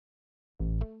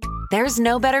There's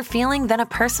no better feeling than a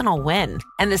personal win.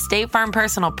 And the State Farm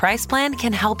Personal Price Plan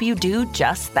can help you do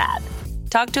just that.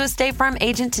 Talk to a State Farm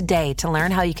agent today to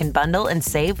learn how you can bundle and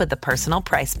save with the Personal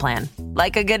Price Plan.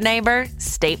 Like a good neighbor,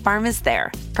 State Farm is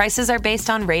there. Prices are based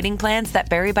on rating plans that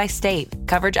vary by state.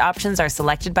 Coverage options are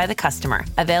selected by the customer.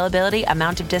 Availability,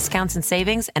 amount of discounts and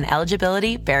savings, and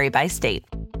eligibility vary by state.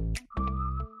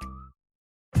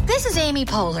 This is Amy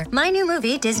Poehler. My new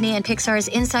movie, Disney and Pixar's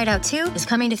Inside Out 2, is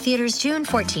coming to theaters June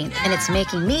 14th, and it's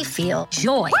making me feel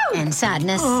joy and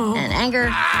sadness and anger,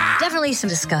 definitely some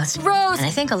disgust, and I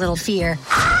think a little fear.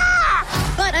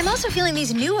 But I'm also feeling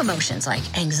these new emotions like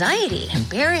anxiety,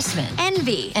 embarrassment,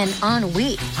 envy, and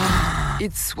ennui.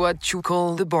 It's what you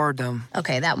call the boredom.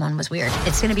 Okay, that one was weird.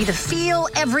 It's gonna be the feel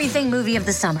everything movie of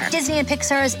the summer. Disney and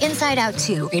Pixar's Inside Out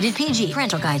 2, rated PG,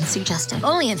 parental guidance suggested.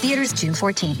 Only in theaters June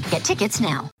 14th. Get tickets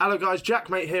now. Hello guys, Jack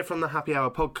Mate here from the Happy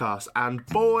Hour podcast, and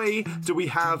boy, do we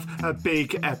have a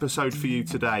big episode for you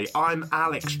today.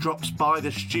 ImAllexx drops by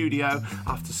the studio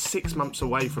after 6 months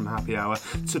away from Happy Hour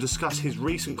to discuss his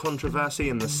recent controversy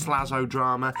in the Slazo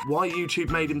drama, why YouTube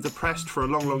made him depressed for a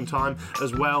long time,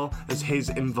 as well as his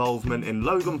involvement in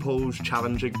Logan Paul's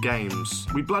Challenger Games.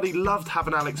 We bloody loved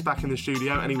having Alex back in the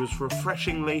studio, and he was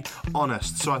refreshingly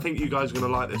honest, so I think you guys are going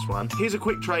to like this one. Here's a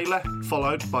quick trailer,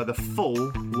 followed by the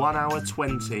full 1 hour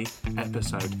 20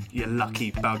 episode. You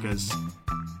lucky buggers.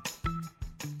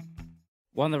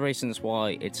 One of the reasons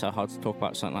why it's so hard to talk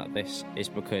about something like this is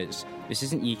because this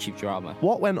isn't YouTube drama.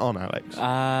 What went on, Alex?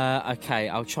 Okay,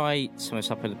 I'll try to sum this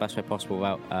up in the best way possible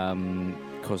without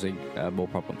causing more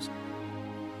problems.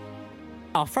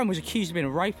 Our friend was accused of being a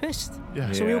rapist,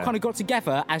 so we all kind of got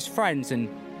together as friends and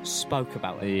spoke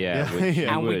about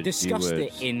it. We discussed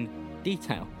it in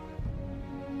detail.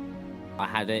 I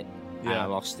had it, and I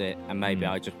lost it, and maybe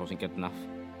I just wasn't good enough.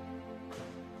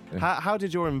 How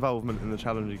did your involvement in the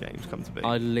Challenger Games come to be?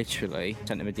 I literally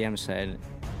sent him a DM saying,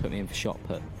 put me in for shot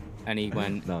put. And he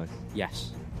went, nice.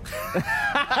 Yes. And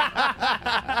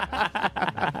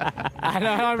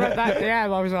I read that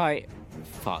DM, I was like,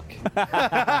 fuck.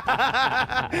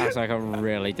 I was like, I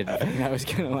really didn't think that was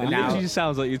going to work. It literally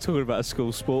sounds like you're talking about a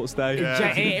school sports day.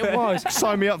 Yeah. It was.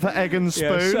 Sign me up for egg and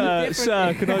spoon.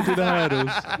 Sir, can I do the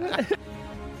hurdles?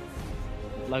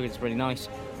 Logan's really nice.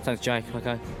 Turns to Jake, I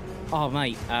go, oh,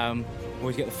 mate,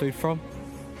 where'd you get the food from?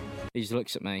 He just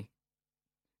looks at me, and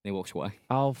he walks away.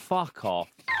 Oh, fuck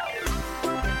off.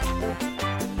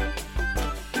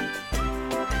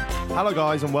 Hello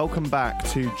guys, and welcome back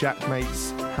to Jack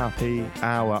Mate's Happy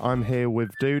Hour. I'm here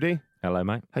with Doody. Hello,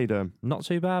 mate. How you doing? Not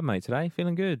too bad, mate, today.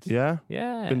 Feeling good. Yeah?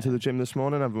 Yeah. Been to the gym this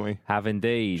morning, haven't we? Have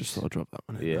indeed. Just thought I'd drop that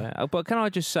one in. Yeah. Oh, but can I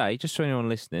just say, just to anyone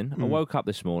listening, I woke up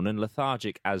this morning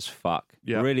lethargic as fuck.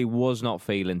 Yeah. Really was not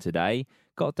feeling today.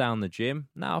 Got down the gym.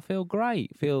 Now I feel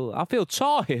great. I feel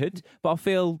tired, but I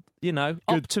feel,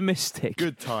 optimistic.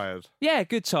 Good tired. Yeah,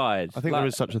 good tired. I think there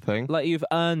is such a thing. Like you've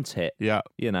earned it. Yeah.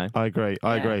 I agree.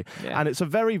 Yeah. And it's a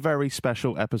very, very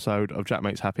special episode of Jack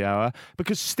Mate's Happy Hour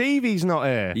because Stevie's not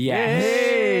here. Yes.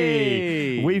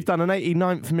 Hey! We've done an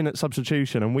 89th minute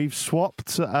substitution and we've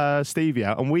swapped Stevie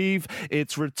out and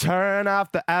it's Return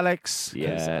of the Alex.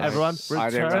 Yes. Everyone,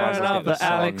 Return of the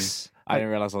Alex. I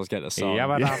didn't realise I was getting a song.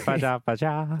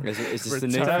 Is this the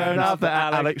new Turn up the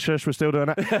Alex. Shush, we're still doing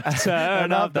it.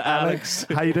 Turn up the Alex.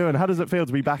 How you doing? How does it feel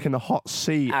to be back in the hot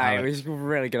seat? It was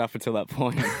really good up until that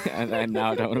point, and then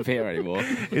now I don't want to be here anymore.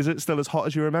 Is it still as hot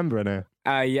as you remember in here?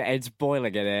 Yeah, it's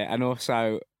boiling in here, and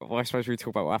also, I suppose we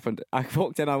talk about what happened. I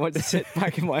walked in, I went to sit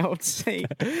back in my old seat.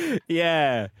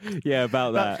 Yeah,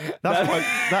 about that.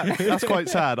 That's quite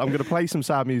sad. I'm going to play some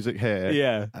sad music here.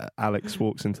 Yeah. Alex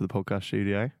walks into the podcast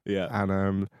studio. Yeah.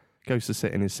 And goes to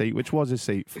sit in his seat, which was his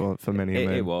seat for many a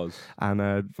moon. It was. And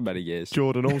for many years.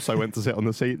 Jordan also went to sit on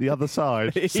the seat the other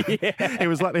side. So it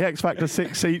was like the X Factor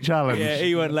 6-seat challenge. Yeah,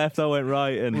 he went left, I went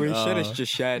right. And we should have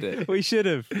just shared it. We should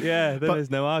have. Yeah,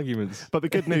 there's no arguments. But the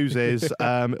good news is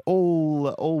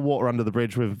all water under the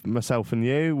bridge with myself and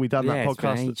you. We done that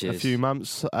podcast a few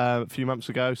months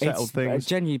ago, settled things. It's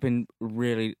genuinely been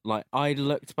really, I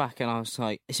looked back and I was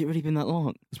like, has it really been that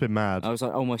long? It's been mad. I was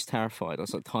almost terrified. I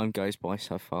was like, time goes by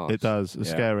so fast. It does. It's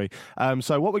scary.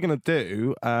 So what we're going to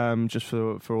do, just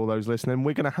for all those listening,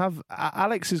 we're going to have...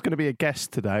 Alex is going to be a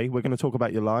guest today. We're going to talk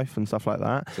about your life and stuff like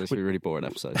that. So it's going to be a really boring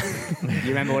episode. You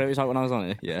remember what it was like when I was on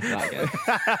it? Yeah, that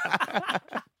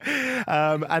again.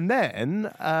 And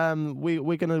then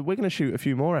we're gonna shoot a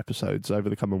few more episodes over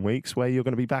the coming weeks where you're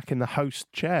going to be back in the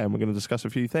host chair and we're going to discuss a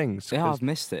few things. Yeah, I've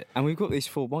missed it, and we've got these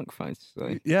 4 microphones.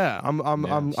 So. Yeah, I'm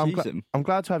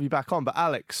glad to have you back on. But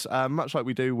Alex, much like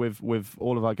we do with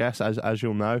all of our guests, as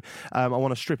you'll know, I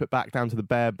want to strip it back down to the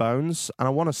bare bones, and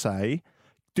I want to say,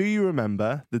 Do you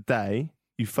remember the day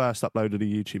you first uploaded a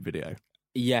YouTube video?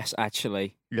 Yes,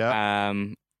 actually. Yeah.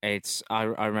 I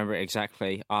remember it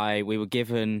exactly. We were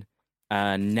given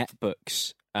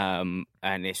netbooks, and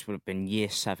this would have been year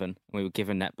 7. We were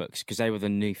given netbooks because they were the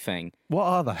new thing. What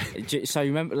are they? So you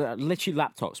remember, literally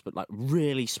laptops, but like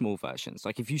really small versions.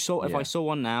 Like if I saw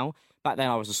one now. Back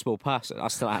then, I was a small person. I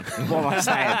still am. What am I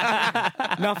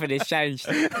saying? Nothing has changed.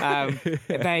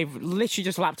 They've literally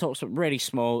just laptops, but really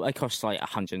small. They cost like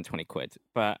 120 quid,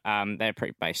 but they're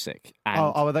pretty basic. And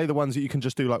are they the ones that you can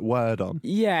just do like Word on?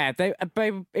 yeah,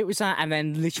 it was that, and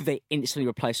then literally they instantly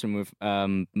replaced them with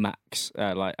Macs,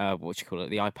 the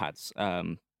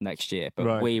iPads. Next year, but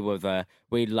Right.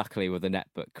 we luckily were the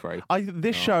netbook crew.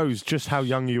 This shows just how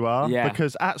young you are. Yeah.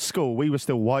 Because at school we were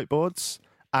still whiteboards.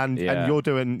 And you're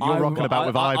rocking about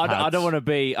with iPads. I don't want to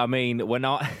be. I mean,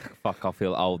 I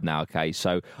feel old now. Okay,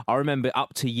 so I remember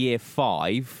up to year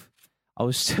 5, I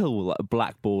was still like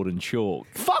blackboard and chalk.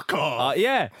 Fuck off.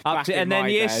 Yeah, and then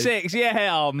year day. 6. Yeah,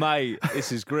 oh mate,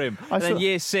 this is grim. And then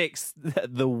year 6,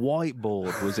 the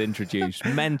whiteboard was introduced.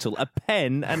 Mental, a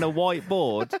pen and a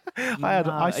whiteboard.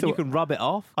 And you can rub it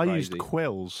off. I Crazy. used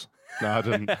quills. No, I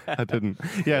didn't.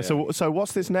 Yeah. So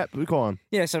what's this netbook? Go on.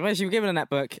 Yeah, so basically we're given a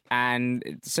netbook, and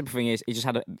the simple thing is it just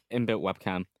had an inbuilt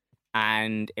webcam.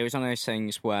 And it was one of those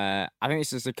things where I think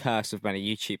this is the curse of many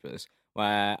YouTubers,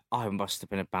 where I must have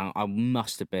been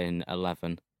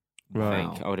 11. Right. I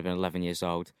think I would have been 11 years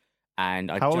old.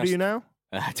 And How old are you now?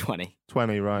 20.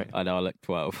 20, right. I know I look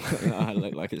 12. I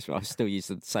look like I still use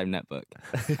the same netbook.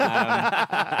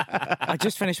 I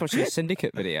just finished watching a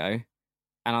Syndicate video.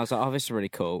 And I was like, oh, this is really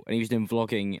cool. And he was doing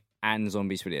vlogging and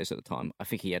zombies videos at the time. I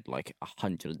think he had like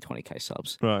 120k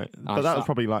subs. Right. But that was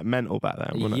probably like mental back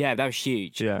then, wasn't it? Yeah, that was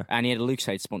huge. Yeah. And he had a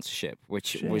Lucasade sponsorship,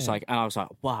 which was like, and I was like,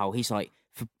 wow, he's like,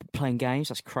 for playing games,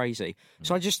 that's crazy.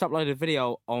 So I just uploaded a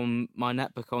video on my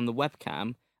netbook on the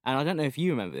webcam. And I don't know if you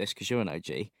remember this because you're an OG.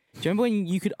 Do you remember when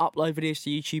you could upload videos to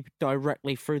YouTube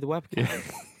directly through the webcam?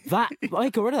 I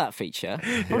got rid of that feature.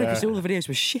 Probably because all the videos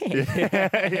were shit.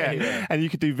 Yeah. And you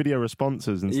could do video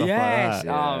responses and stuff like that.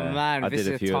 Oh, man. I did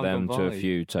a few of them to a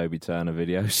few Toby Turner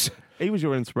videos. He was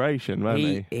your inspiration,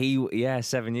 wasn't he? Yeah,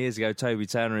 7 years ago, Toby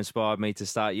Turner inspired me to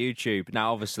start YouTube.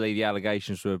 Now, obviously, the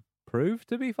allegations were proved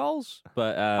to be false,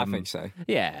 but I think so.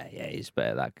 Yeah, he's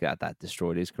better. That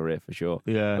destroyed his career for sure.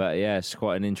 Yeah. But yeah, it's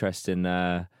quite an interesting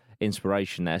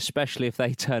inspiration there, especially if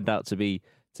they turned out to be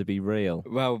real.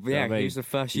 Well, yeah, You know what I mean? he was the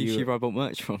first YouTuber I bought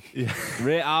merch from. Yeah.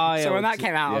 So when that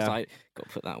came out, I was like, got to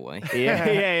put that away.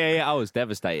 Yeah. I was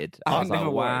devastated. I was like,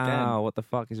 never worked wow, again. what the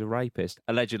fuck is a rapist?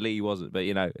 Allegedly he wasn't, but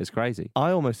it's crazy.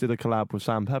 I almost did a collab with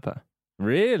Sam Pepper.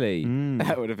 Really?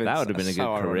 That would have been a good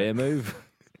so career move.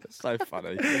 So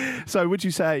funny. So would you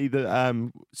say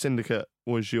that Syndicate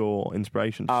was your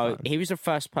inspiration? He was the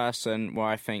first person where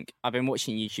I think I've been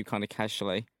watching YouTube kind of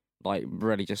casually, like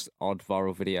really just odd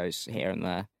viral videos here and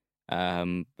there.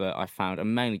 But I found,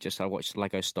 and mainly just I watched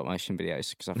Lego stop motion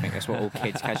videos because I think that's what all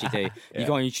kids casually do. You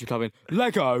go on YouTube type in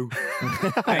Lego,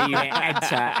 and you hit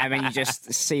enter, and then you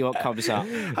just see what comes up.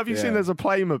 Have you seen there's a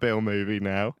Playmobil movie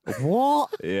now?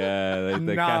 What? Yeah, they're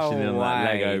No cashing in on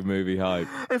that way. Lego movie hype.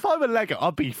 If I were Lego,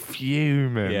 I'd be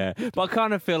fuming. Yeah, but I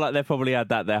kind of feel like they've probably had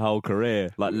that their whole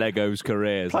career, like Lego's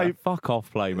career. It's like, fuck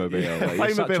off, Playmobil. Yeah, Like,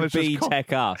 you're such Playmobil a is just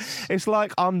B-tech us. It's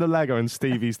like I'm the Lego and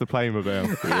Stevie's the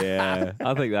Playmobil. Yeah,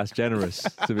 I think that's generous,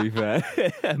 to be fair.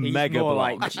 He's Mega more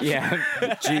block. like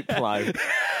Duplo.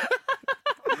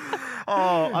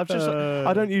 Oh,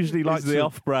 I don't usually like It's the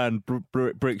off-brand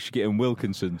bricks you get in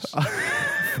Wilkinson's.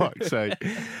 Fuck's sake.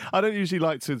 I don't usually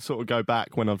like to sort of go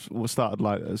back when I've started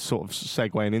like sort of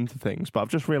segueing into things, but I've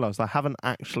just realised I haven't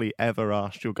actually ever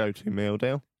asked your go-to meal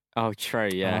deal. Oh, true,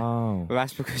 yeah. Oh. Well,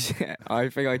 that's because I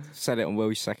think I said it on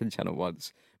Will's second channel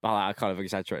once, but I kind of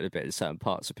exaggerated a bit in certain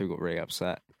parts, so people got really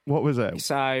upset. What was it?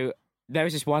 So there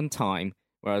was this one time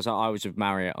where I was with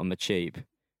Marriott on the tube,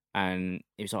 and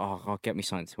he was like, "Oh, I'll get me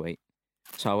something to eat."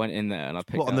 So I went in there and I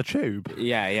picked What, on up. the tube?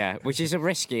 Yeah, which is a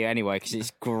risky anyway because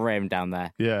it's grim down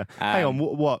there. Yeah. Hang on,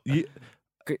 what?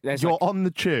 You're on the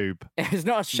tube? It's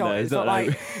not a shot. No, it's not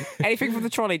like anything from the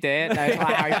trolley, dear. No, it's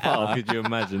like Harry Oh, Potter. could you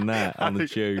imagine that on the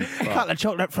tube? Couple of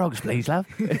chocolate frogs, please, love.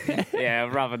 Yeah,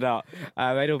 rather not.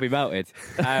 They'd all be melted.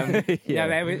 Yeah.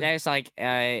 No, there's like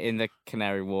in the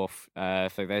Canary Wharf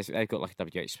thing. They've got like a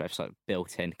WH website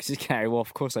built in because it's Canary Wharf.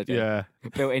 Of course they do. Yeah.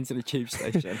 Built into the tube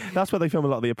station. That's where they film a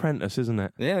lot of The Apprentice, isn't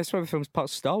it? Yeah, that's where the film's part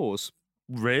of Star Wars.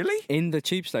 Really? In the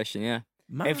tube station, yeah.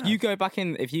 Mad. If you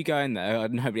go in there,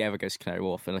 nobody ever goes to Canary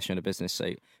Wharf unless you're in a business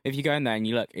suit. If you go in there and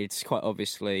you look, it's quite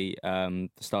obviously the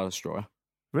Star Destroyer.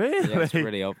 Really? Yeah, it's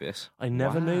really obvious. I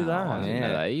never knew that. I didn't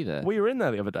know that either. We were in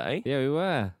there the other day. Yeah, we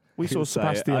were. We saw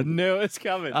Sebastian. I knew it was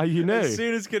coming. Oh, you knew? As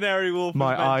soon as Canary Wharf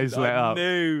my eyes lit up. I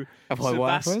knew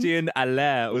Sebastian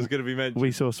Haller was going to be mentioned.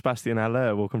 We saw Sebastian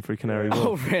Haller walking through Canary Wharf.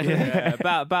 Oh, really? Yeah,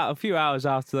 about a few hours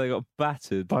after they got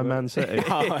battered by Man City.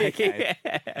 Oh, okay.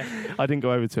 I didn't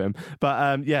go over to him.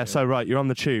 But so right, you're on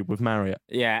the tube with Marriott.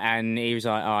 Yeah, and he was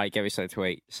like, all right, get me something to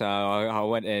eat. So I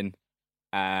went in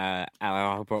and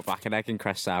I brought back an egg and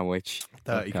cress sandwich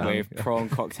with prawn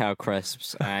cocktail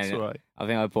crisps. And That's right. I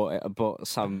think I bought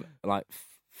some like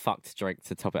fucked drink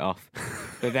to top it off.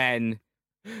 But then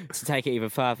to take it even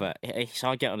further, so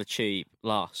I get on the tube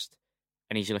last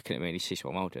and he's looking at me and he sees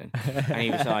what I'm holding. And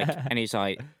he was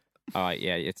like, all right,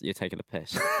 yeah, you're taking a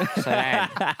piss. So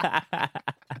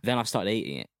then I started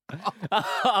eating it.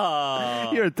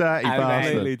 You're a dirty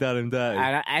bastard. Completely done him dirty.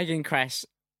 And egg and cress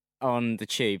on the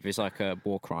tube is like a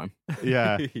war crime.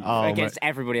 Yeah. Against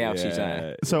everybody else who's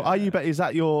there. So are you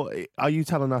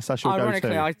telling us that's your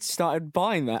Ironically, go-to? I started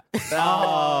buying that.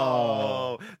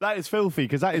 Oh, that is filthy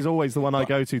because that is always the one I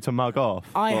go to mug off.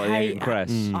 I hate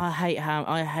ham.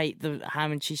 I hate the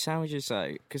ham and cheese sandwiches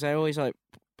though because they're always like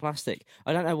plastic.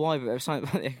 I don't know why, but there's something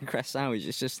about the egg and cress sandwich.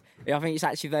 It's just, I think it's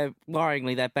actually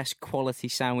worryingly their best quality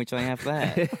sandwich they have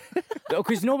there.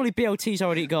 Because normally BLT's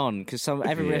already gone because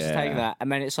everybody has to take that,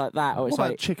 and then it's like that. Or it's what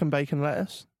about like chicken bacon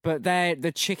lettuce? But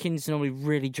the chicken's normally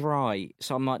really dry,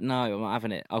 so I'm like, no, I'm not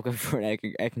having it. I'll go for an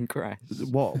egg and cress.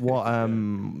 What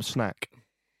snack?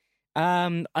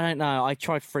 I don't know. I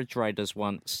tried fridge raiders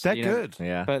once. They're good.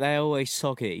 Yeah. But they're always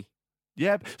soggy.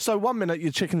 Yeah, so 1 minute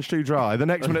your chicken's too dry, the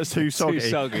next minute it's too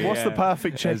soggy. What's the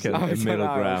perfect chicken? A middle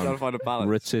ground. I'm trying to find a balance.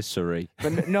 Rotisserie.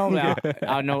 But normally,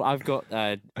 I've got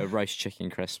a roast chicken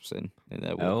crisps in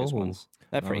there. Ones.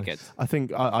 They're pretty good. I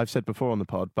think I've said before on the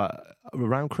pod, but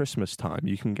around Christmas time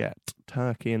you can get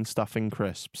turkey and stuffing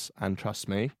crisps, and trust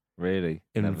me, really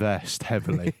invest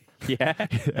heavily. Yeah.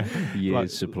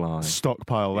 Years supply.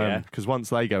 Stockpile them, because once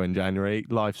they go in January,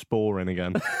 life's boring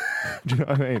again. Do you know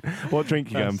what I mean? What drink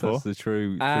are you going for? That's the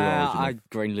true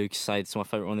Green Lucasade. It's my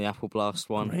favourite one, the Apple Blast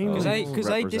one. Because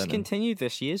they discontinued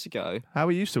this years ago. How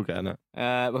are you still getting it?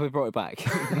 Well, we brought it back.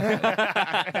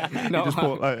 You just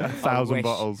bought like 1,000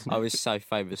 bottles. I was so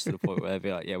famous to the point where they'd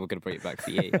be like, yeah, we're going to bring it back for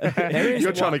you.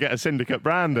 You're trying to get a syndicate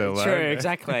brand deal, though. True,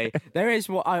 exactly. There is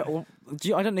what I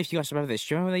don't know if you guys remember this.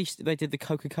 Do you remember they did the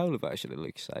Coca-Cola version of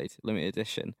Lucasade, limited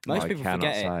edition? Most people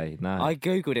forget it. No. I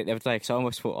googled it the other day because I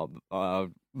almost thought I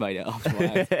made it up.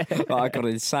 But I got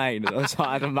insane.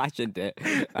 I'd imagined it.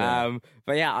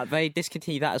 But yeah, they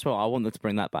discontinued that as well. I want them to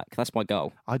bring that back. That's my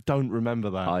goal. I don't remember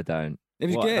that. I don't. It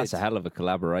was good. That's a hell of a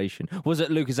collaboration. Was it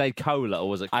Lucasade Cola or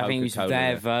was it Coca-Cola? I think it was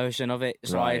their version of it.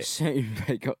 So I assume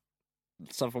they got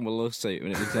stuff from a lawsuit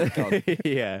and it was gone.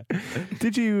 Yeah.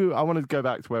 I wanted to go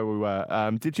back to where we were.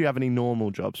 Did you have any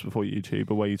normal jobs before YouTube,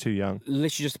 or were you too young? Literally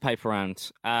just a paper round.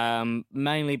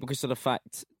 Mainly because of the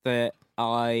fact that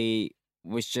I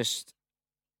was just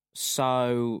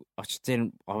so...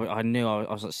 I knew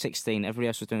I was like 16. Everybody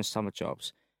else was doing summer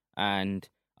jobs. And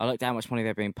I looked at how much money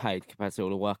they're being paid compared to all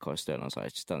the work I was doing. I was like,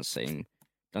 it just doesn't seem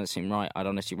right. I'd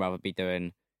honestly rather be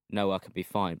doing no work and be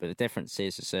fine. But the difference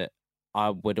is that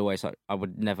I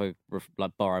would never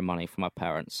borrow money from my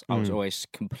parents. I was always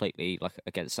completely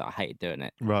against it. I hated doing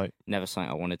it. Right. Never something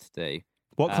I wanted to do.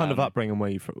 What kind of upbringing were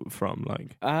you from?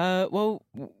 Well,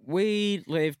 we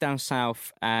live down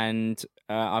south, and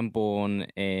I'm born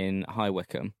in High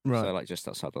Wycombe, so just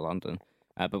outside of London.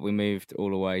 But we moved all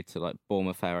the way to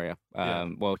Bournemouth area.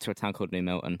 To a town called New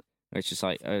Milton, which is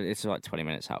it's 20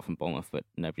 minutes out from Bournemouth, but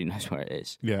nobody knows where it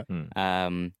is. Yeah.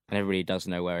 And everybody does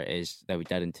know where it is. They'll be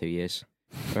dead in 2 years.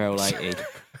 We're all 80.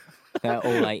 They're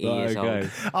all 80 years old.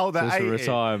 Oh, that's a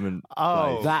retirement.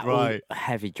 Oh, that right. All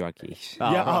heavy druggies.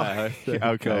 Oh, yeah. Right.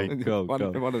 Okay. Cool. One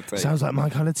of the sounds like my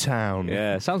kind of town.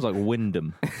 Yeah, sounds like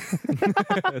Wyndham.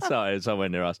 Sorry, it's somewhere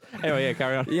near us. Anyway, yeah,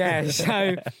 carry on. Yeah,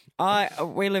 so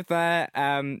we lived there.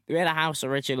 We had a house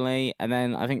originally, and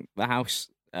then I think the house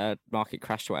market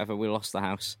crashed or whatever. We lost the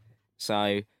house. So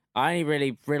I only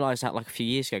really realised that a few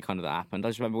years ago kind of that happened. I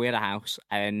just remember we had a house,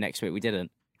 and next week we didn't.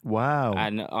 Wow.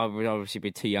 And I would obviously be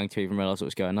too young to even realise what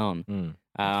was going on.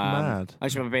 Mad. I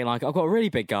just remember being like, I've got a really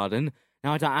big garden.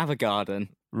 Now I don't have a garden.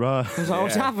 Right. I was like,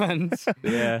 what's happened?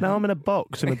 Yeah. Now I'm in a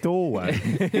box in a doorway.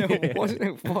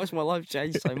 Why's my life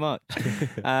changed so much?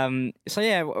 So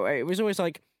yeah, it was always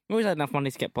we always had enough money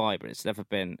to get by, but it's never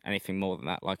been anything more than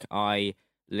that. I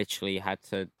literally had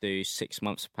to do 6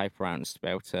 months of paper rounds to be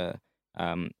able to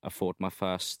afford my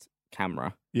first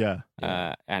camera. Yeah.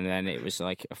 And then it was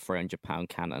a £300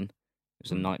 Canon. It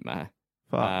was a nightmare.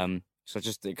 So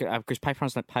just because paper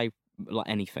rounds don't pay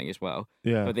anything as well.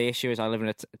 Yeah. But the issue is I live in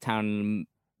a town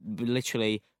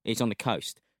literally it's on the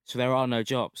coast. So there are no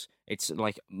jobs. It's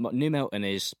like New Milton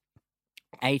is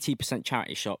 80%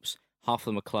 charity shops. Half of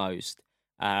them are closed.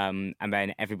 And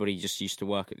then everybody just used to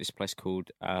work at this place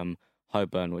called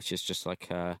Holborn, which is just like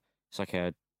it's like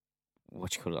a,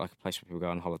 what do you call it, like a place where people go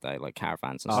on holiday, like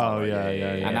caravans and stuff. Oh, yeah.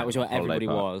 And that was where everybody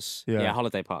was. Yeah,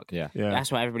 holiday park. Yeah.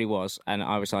 That's where everybody was. And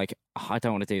I was like, I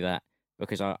don't want to do that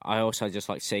because I also just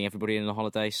like seeing everybody in the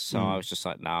holidays. So I was just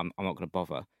like, no, I'm not going to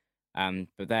bother.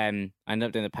 But then I ended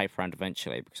up doing the paper round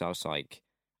eventually because I was like,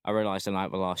 I realised in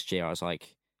like the last year, I was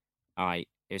like, all right,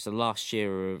 it was the last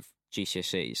year of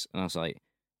GCSEs. And I was like,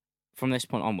 from this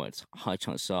point onwards, high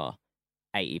chances are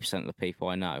 80% of the people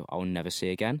I know I will never see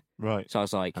again. Right. So I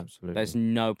was like, Absolutely. There's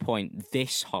no point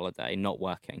this holiday not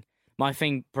working. My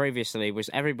thing previously was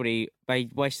they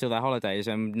wasted their holidays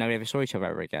and nobody ever saw each other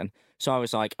ever again. So I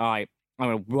was like, all right, I'm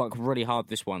going to work really hard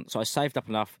this one. So I saved up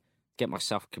enough to get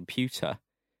myself a computer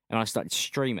and I started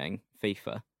streaming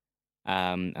FIFA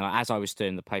and as I was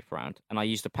doing the paper round. And I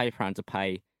used the paper round to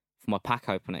pay for my pack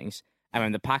openings. And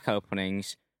then the pack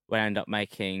openings would end up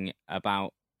making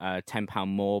about £10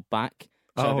 more back.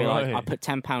 So it'd be like, I put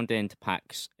 £10 into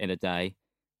packs in a day,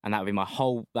 and that would be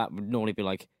that would normally be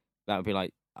like,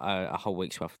 a whole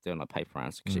week's worth of doing like paper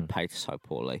rounds because it paid so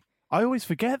poorly. I always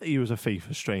forget that you was a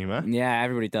FIFA streamer. Yeah,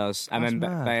 everybody does. And then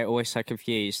mad. they're always so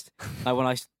confused. Like when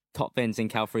I top bins in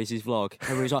Cal Freeze's vlog,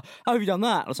 everybody's like, how have you done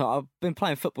that? I was like, I've been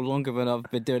playing football longer than I've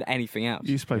been doing anything else.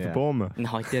 You used to play for Bournemouth. No,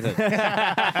 I didn't.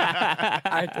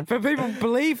 But people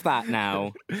believe that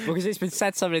now because it's been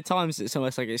said so many times it's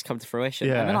almost like it's come to fruition.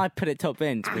 Yeah. And then I put it top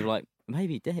bins, people were like,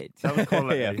 maybe he did. That was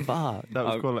quality. Yeah, fuck. That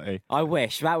was quality. I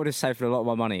wish. That would have saved a lot of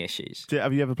my money issues.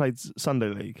 Have you ever played Sunday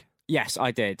League? Yes,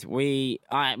 I did.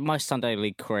 My Sunday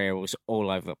League career was all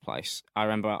over the place. I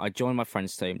remember I joined my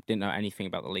friend's team, didn't know anything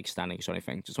about the league standings or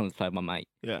anything, just wanted to play with my mate.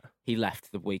 Yeah. He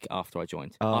left the week after I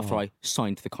joined, after I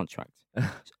signed the contract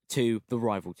to the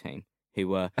rival team,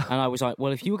 and I was like,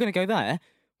 well, if you were going to go there,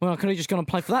 well, I could have just gone and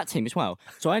played for that team as well.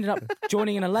 So I ended up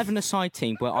joining an 11-a-side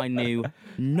team where I knew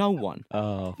no one.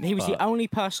 He was the only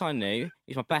person I knew.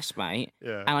 He's my best mate.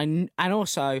 Yeah. And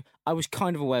also, I was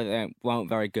kind of aware that they weren't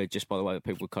very good just by the way that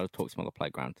people would kind of talk to him on the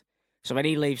playground. So when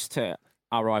he leaves to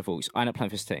our rivals, I end up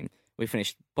playing for his team. We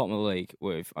finished bottom of the league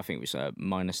with, I think it was a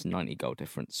minus 90 goal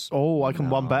difference. Oh, I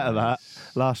can one better that.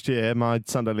 Last year, my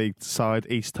Sunday League side,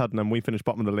 East Tuddenham, we finished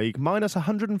bottom of the league, minus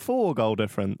 104 goal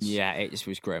difference. Yeah, it just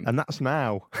was grim. And that's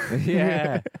now.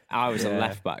 Yeah. I was a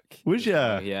left back. Was you?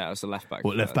 Yeah, I was a left back.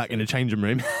 What, left back in the changing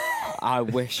room? I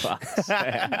wish.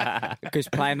 Because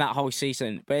playing that whole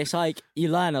season. But it's like, you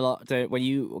learn a lot when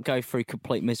you go through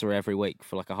complete misery every week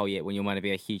for like a whole year when you're meant to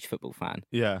be a huge football fan.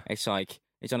 Yeah. It's like,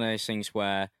 it's one of those things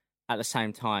where at the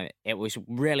same time, it was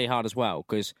really hard as well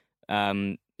because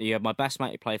you had my best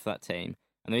mate who played for that team.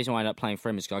 And the reason why I ended up playing for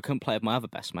him is because I couldn't play with my other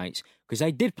best mates because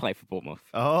they did play for Bournemouth.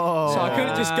 Oh. So I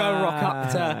couldn't just go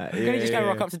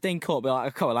rock up to Dean Court and be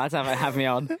like, come on, lads, have me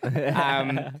on.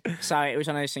 So it was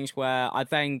one of those things where I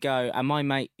then go, and my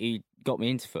mate who got me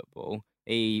into football,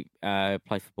 he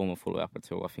played for Bournemouth all the way up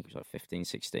until I think he was like 15,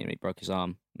 16. He broke his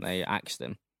arm. And they axed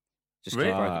him. Just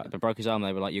really? They broke his arm.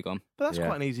 They were like, "You're gone." But that's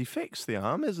quite an easy fix, the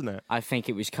arm, isn't it? I think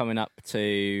it was coming up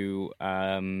to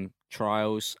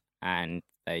trials, and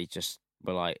they just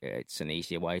were like, "It's an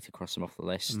easier way to cross them off the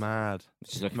list." Mad.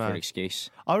 Just looking for an excuse.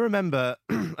 I remember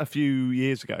a few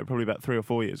years ago, probably about 3 or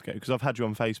 4 years ago, because I've had you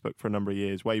on Facebook for a number of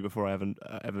years, way before I ever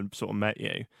sort of met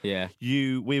you. Yeah.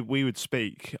 We would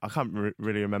speak. I can't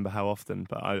really remember how often,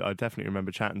 but I definitely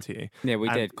remember chatting to you. Yeah, we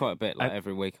did quite a bit, like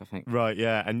every week, I think. Right,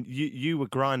 yeah, and you were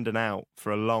grinding out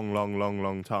for a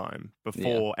long time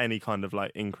before any kind of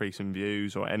like increase in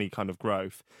views or any kind of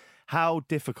growth. How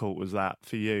difficult was that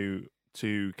for you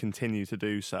to continue to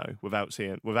do so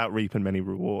without reaping many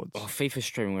rewards? Oh, FIFA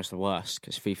streaming was the worst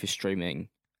because FIFA streaming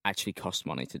actually costs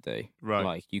money to do. Right.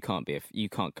 Like you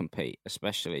can't compete,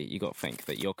 especially you got to think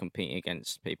that you're competing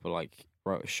against people like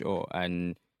Roche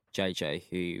and JJ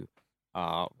who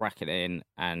are racking it in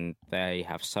and they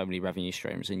have so many revenue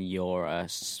streams and you're a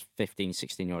 15,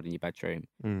 16-year-old in your bedroom.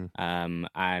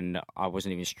 And I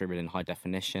wasn't even streaming in high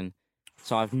definition.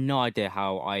 So I have no idea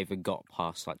how I even got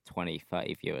past like 20,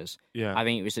 30 viewers. Yeah. I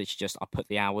think it was literally just I put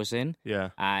the hours in. Yeah.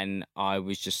 And I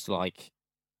was just like,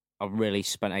 I really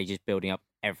spent ages building up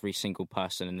every single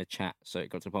person in the chat. So it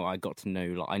got to the point where I got to know,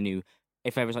 like, I knew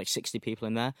if there was like 60 people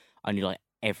in there, I knew like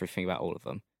everything about all of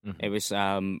them. It was,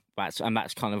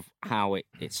 that's kind of how it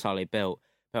slowly built.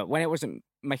 But when it wasn't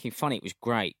making fun, it was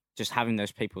great. Just having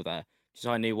those people there.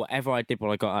 So I knew whatever I did when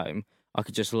I got home, I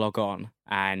could just log on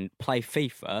and play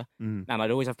FIFA, and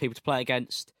I'd always have people to play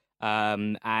against.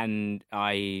 And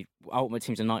Ultimate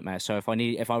Team's a nightmare. So if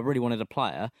I really wanted a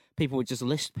player, people would just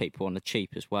list people on the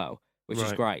cheap as well, which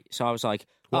is great. So I was like,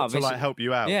 to help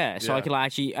you out. Yeah, so I could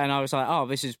actually, and I was like, oh,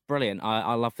 this is brilliant.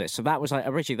 I love this. So that was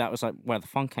originally where the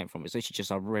fun came from. It was literally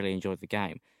just I really enjoyed the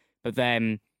game. But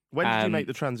then when did you make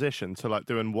the transition to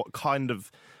doing what kind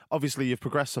of? Obviously, you've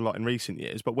progressed a lot in recent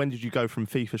years, but when did you go from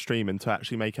FIFA streaming to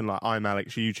actually making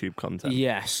ImAllexx YouTube content?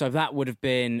 Yeah, so that would have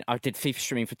been I did FIFA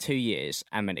streaming for 2 years,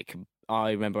 and then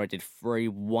I remember I did 3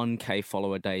 1K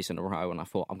follower days in a row, and I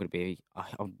thought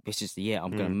this is the year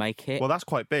I'm going to make it. Well, that's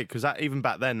quite big because even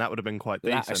back then that would have been quite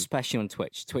decent, especially on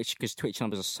Twitch because Twitch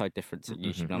numbers are so different to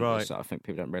YouTube numbers. Right. So I think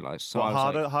people don't realise. So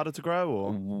harder to grow,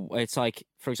 or it's like,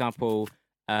 for example,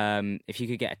 if you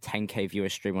could get a 10K viewer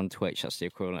stream on Twitch, that's the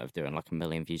equivalent of doing 1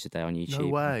 million views a day on YouTube. No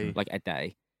way. A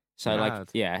day. So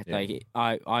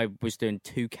I was doing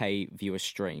 2K viewer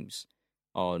streams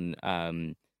on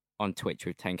Twitch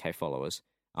with 10K followers.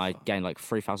 I gained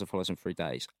 3,000 followers in 3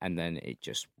 days, and then it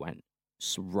just went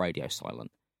radio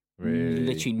silent. Really?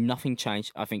 Literally nothing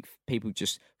changed. I think people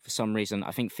just, for some reason,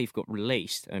 I think FIFA got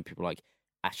released, and people were like,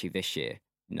 actually this year,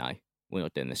 no, we're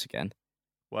not doing this again.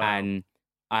 Wow. And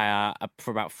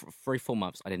for about 3-4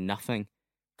 months, I did nothing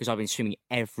because I've been streaming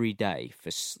every day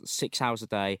for 6 hours a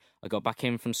day. I got back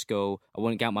in from school. I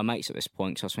wouldn't get out my mates at this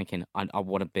point, so I was thinking, I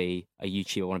want to be a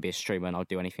YouTuber, I want to be a streamer, and I'll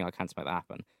do anything I can to make that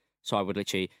happen. So I would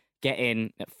literally get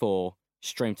in at 4,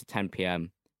 stream to 10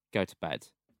 p.m, go to bed,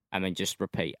 and then just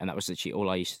repeat. And that was literally all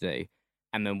I used to do.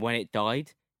 And then when it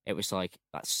died, it was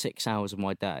that's 6 hours of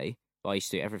my day. I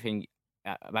used to do everything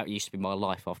that used to be my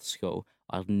life after school.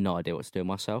 I have no idea what to do with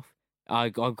myself. I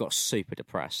got super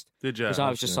depressed. Did you? Because I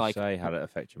was just like, how did it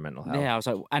affect your mental health? Yeah, I was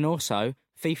like, and also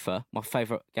FIFA, my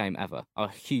favourite game ever. I'm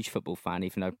a huge football fan,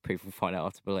 even though people find it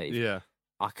hard to believe. Yeah.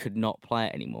 I could not play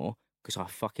it anymore because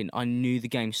I knew the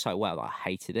game so well that I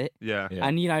hated it. Yeah.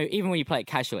 And even when you play it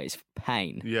casually, it's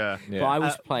pain. Yeah. But I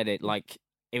was playing it like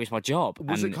it was my job.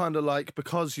 Was it kind of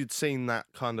because you'd seen that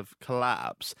kind of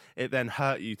collapse, it then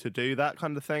hurt you to do that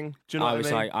kind of thing? Do you know what I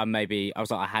mean? I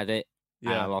was like, I had it.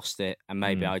 And I lost it, and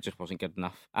maybe I just wasn't good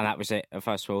enough. And that was it,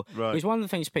 first of all. Right. Because one of the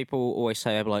things people always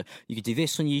say, they're like, you could do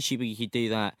this on YouTube, or you could do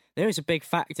that. There is a big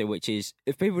factor, which is,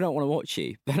 if people don't want to watch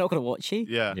you, they're not going to watch you.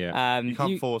 Yeah. You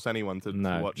can't force anyone to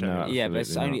watch it. Yeah, but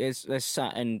there's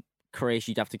certain careers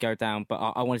you'd have to go down, but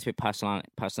I wanted to be a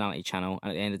personality channel,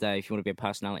 and at the end of the day, if you want to be a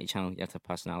personality channel, you have to have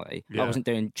personality. I wasn't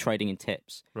doing trading and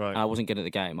tips. Right. I wasn't good at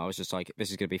the game. I was just like,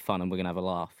 this is going to be fun, and we're going to have a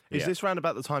laugh. Is this round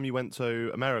about the time you went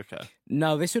to America?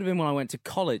 No, this would have been when I went to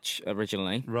college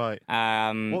originally. Right.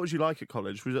 What was you like at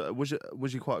college? Was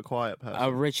you quite a quiet person?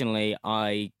 Originally,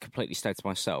 I completely stayed to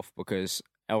myself because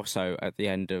also at the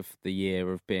end of the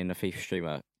year of being a FIFA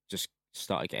streamer, just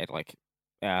started getting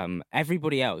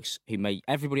everybody I knew made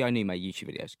YouTube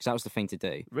videos because that was the thing to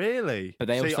do. Really? But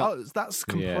they that's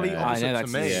complete opposite I know,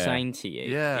 that's to me. insane to you.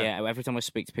 Yeah. Every time I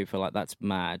speak to people, that's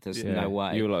mad. There's no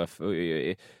way. You were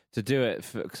to do it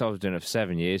because I was doing it for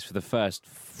 7 years. For the first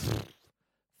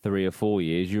 3 or 4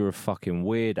 years, you were a fucking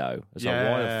weirdo. It's like,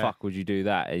 why the fuck would you do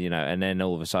that? And then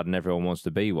all of a sudden, everyone wants to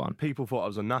be one. People thought I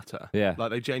was a nutter. Yeah,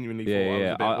 they genuinely thought I was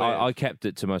a bit weird. I kept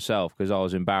it to myself because I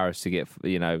was embarrassed to get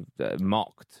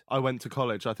mocked. I went to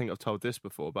college. I think I've told this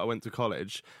before, but I went to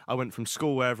college. I went from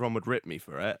school where everyone would rip me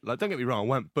for it. Don't get me wrong, I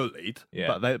weren't bullied,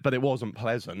 but it wasn't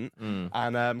pleasant.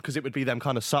 And because it would be them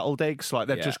kind of subtle digs,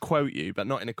 they'd just quote you, but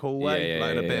not in a cool way,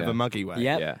 in a bit of a muggy way.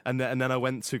 Yeah. And then I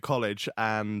went to college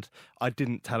and I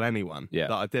didn't tell anyone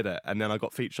that I did it, and then I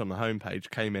got featured on the homepage.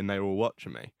 Came in, they were all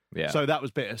watching me. Yeah. So that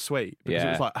was bittersweet because it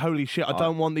was like, holy shit, I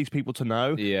don't want these people to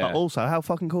know. Yeah. But also, how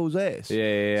fucking cool is this?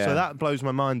 Yeah. So that blows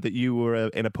my mind that you were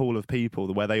in a pool of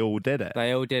people where they all did it.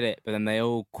 They all did it, but then they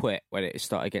all quit when it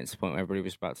started getting to the point where everybody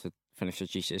was about to finish their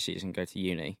GCSEs and go to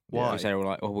uni. Why? Because they were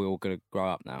like, oh, we're all going to grow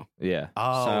up now. Yeah.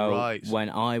 Oh, so right. When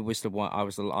I was the one,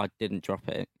 I didn't drop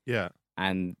it. Yeah.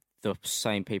 And the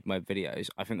same people made videos.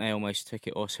 I think they almost took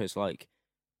it also as like,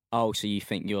 oh, so you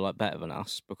think you're better than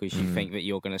us because you think that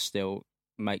you're going to still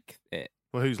make it.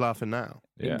 Well, who's laughing now?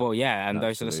 Yeah. Well, yeah, and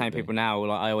those are the same people now.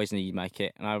 I always knew you make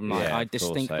it, and I'm like, I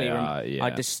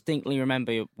distinctly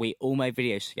remember we all made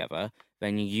videos together.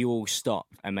 Then you all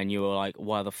stopped, and then you were like,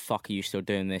 "Why the fuck are you still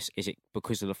doing this? Is it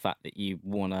because of the fact that you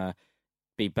want to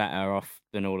be better off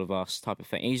than all of us?" Type of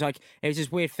thing. And he's like, it was this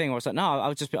weird thing. I was like, no,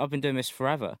 I've been doing this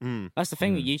forever. That's the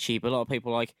thing with YouTube. A lot of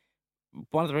people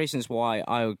one of the reasons why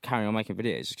I would carry on making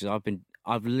videos is because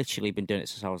I've literally been doing it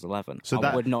since I was 11. So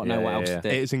I would not know what else to do.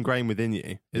 It is ingrained within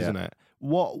you, isn't it?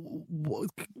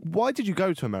 Why did you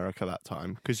go to America that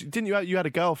time? Because didn't you had a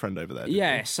girlfriend over there?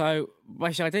 Yeah. So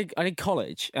basically, I did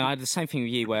college, and I had the same thing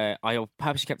with you, where I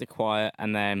purposely kept it quiet,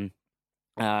 and then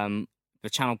The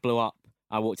channel blew up.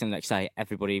 I walked in the next day,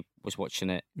 everybody was watching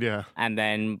it. Yeah. And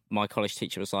then my college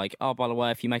teacher was like, oh, by the way,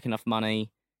 if you make enough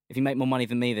money, if you make more money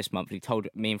than me this month, he told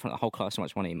me in front of the whole class how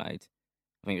much money he made.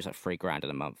 I think it was like $3,000 in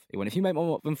a month. He went, if you make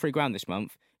more than $3,000 this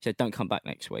month, he said, don't come back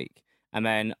next week. And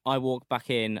then I walked back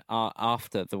in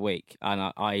after the week,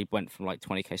 and I went from like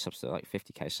 20k subs to like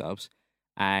 50k subs.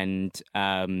 And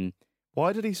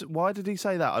why did he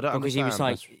say that? I don't because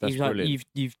understand. He was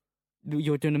like,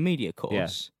 you're doing a media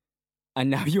course. And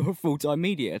now you're a full-time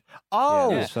media.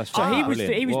 Oh, yeah. So he was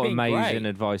what being amazing great.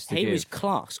 advice to he give. was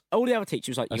class. All the other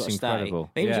teachers was like, you got to stay.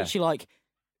 Incredible. But he was actually like,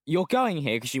 you're going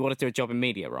here because you want to do a job in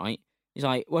media, right? He's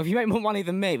like, well, if you make more money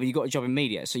than me, but you got a job in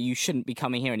media, so you shouldn't be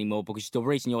coming here anymore because the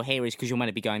reason you're here is because you're meant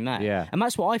to be going there. Yeah. And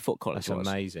that's what I thought college was. That's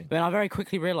amazing. But then I very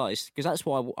quickly realised, because that's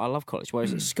why I love college,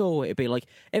 whereas at school, it'd be like,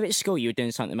 if at school you were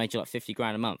doing something that made you like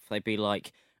 $50,000 a month, they'd be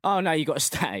like, oh, no, you got to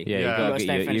stay. Yeah, you got to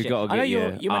stay and finish you got to it. get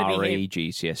your meant to be RE, here.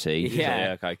 GCSE.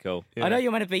 Yeah. Okay, cool. I know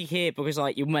you're meant to be here because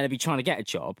like you're meant to be trying to get a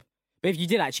job. But if you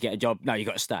did actually get a job, no, you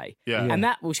got to stay. Yeah. And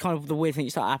that was kind of the weird thing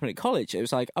that started happening at college. It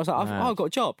was like, I was like, I've got a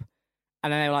job.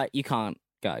 And then they were like, you can't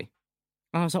go. And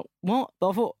I was like, what? But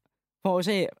I thought, what was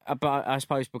it? But I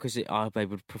suppose because they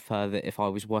would prefer that if I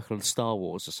was working on Star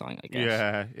Wars or something, I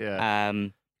guess. Yeah.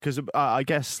 Because I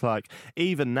guess, like,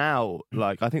 even now,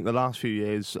 like, I think the last few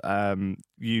years,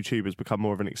 YouTube has become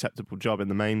more of an acceptable job in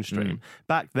the mainstream.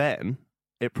 Back then,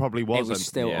 it probably wasn't. It was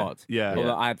still odd. Yeah.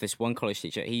 Well, I had this one college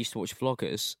teacher. He used to watch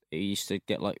vloggers. He used to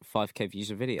get, like, 5k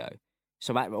views a video.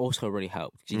 So that also really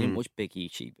helped because he didn't watch big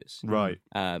YouTubers. Right.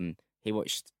 He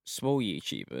watched small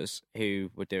YouTubers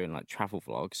who were doing like travel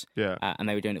vlogs, and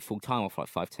they were doing it full time off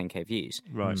like 5-10k views.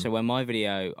 Right. So when my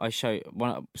video,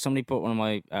 somebody brought one of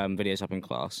my videos up in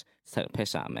class to take the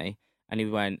piss out of me, and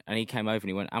he came over and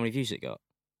he went, "How many views it got?"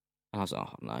 And I was like,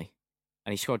 "Oh no!" And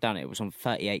he scrolled down, it was on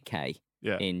 38k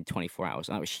in 24 hours,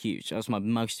 and that was huge. That was my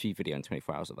most viewed video in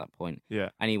 24 hours at that point. Yeah.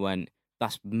 And he went,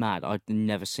 "That's mad. I've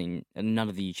never seen none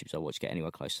of the YouTubers I watch get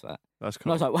anywhere close to that." That's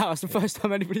cool. And I was like, wow, that's the first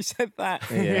time anybody said that.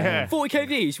 Yeah. 40k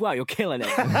views. Wow, you're killing it.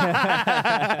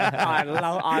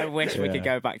 I wish we could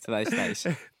go back to those days.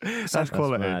 That's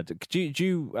quality. Mad. Do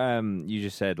you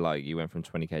just said like you went from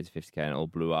 20k to 50k and it all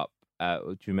blew up.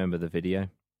 Do you remember the video?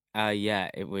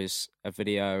 Yeah, it was a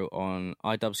video on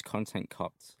iDubbbz content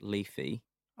copped Leafy.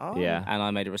 Oh. Yeah. And I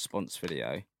made a response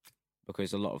video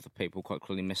because a lot of the people quite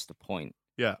clearly missed the point.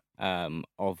 Yeah.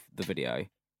 Of the video.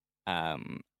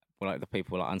 Were like the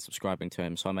people like unsubscribing to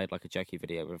him, so I made like a jokey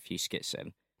video with a few skits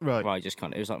in. Right. Where I just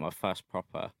it was like my first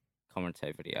proper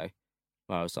commentary video.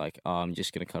 Where I was like, oh, I'm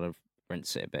just gonna kind of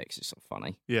rinse it a bit because it's so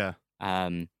funny. Yeah.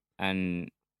 And iDubbbz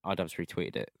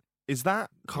retweeted it. Is that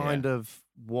kind of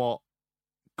what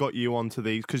got you onto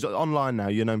these? Because online now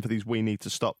you're known for these "we need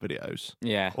to stop" videos.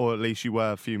 Yeah. Or at least you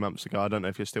were a few months ago. I don't know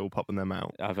if you're still popping them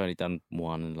out. I've only done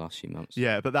one in the last few months.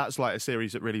 Yeah, but that's like a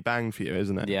series that really banged for you,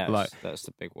 isn't it? Yeah, like that's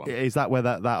the big one. Is that where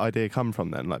that idea come from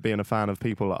then? Like being a fan of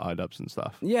people like iDubbbz and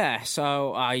stuff? Yeah,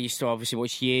 so I used to obviously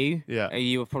watch you. Yeah.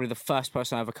 You were probably the first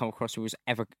person I ever come across who was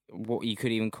ever what you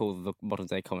could even call the modern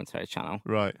day commentary channel.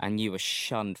 Right. And you were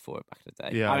shunned for it back in the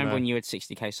day. Yeah, I remember know. when you had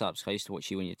 60k subs. I used to watch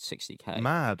you when you had 60k.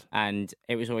 Mad. And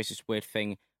it was always this weird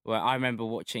thing where I remember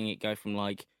watching it go from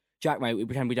like, Jack Mate, we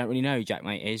pretend we don't really know who Jack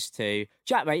Mate is, to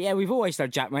Jack Mate, yeah, we've always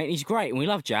done Jack Mate, and he's great, and we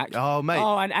love Jack. Oh, mate.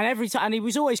 Oh, and every time, and he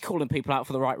was always calling people out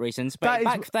for the right reasons. But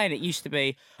back then, it used to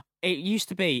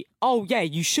be, oh, yeah,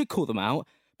 you should call them out,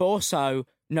 but also,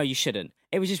 no, you shouldn't.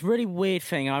 It was this really weird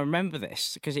thing, and I remember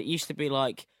this, because it used to be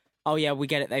like, oh, yeah, we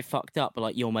get it, they fucked up, but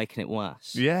like, you're making it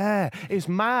worse. Yeah, it's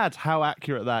mad how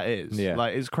accurate that is. Yeah.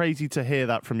 Like, it's crazy to hear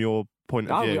that from your point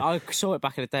of view. I saw it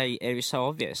back in the day, it was so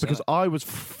obvious. Because I was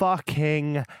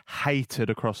fucking hated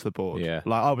across the board. Yeah.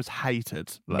 Like, I was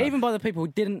hated. Like, even by the people who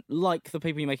didn't like the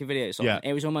people you're making videos on. Yeah.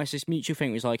 It was almost this mutual thing.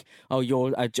 It was like, oh,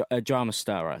 you're a drama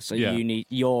stirrer, so Yeah.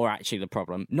 you're actually the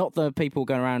problem, not the people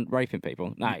going around raping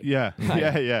people. No. Yeah, No.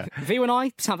 yeah. V and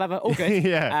I, Sam Ever, all good.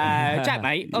 Yeah. Jack,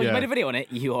 mate, you Yeah. made a video on it.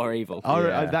 You are evil.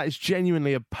 That is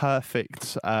genuinely a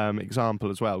perfect example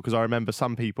as well, because I remember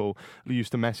some people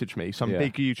used to message me, some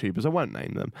big YouTubers, I won't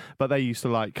name them, but they used to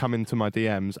like come into my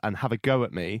DMs and have a go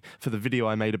at me for the video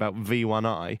I made about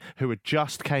V1I, who had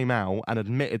just came out and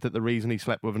admitted that the reason he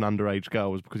slept with an underage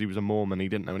girl was because he was a Mormon, he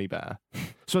didn't know any better.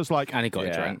 So it's like, and he got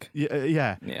a drink.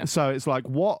 Yeah. So it's like,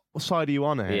 what side are you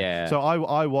on here? Yeah. So I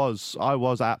was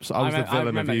the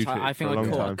villain of YouTube I think for a I long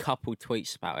caught time. a couple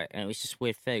tweets about it, and it was this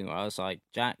weird thing where I was like,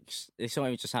 Jack, it's not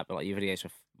even just happened. Like your videos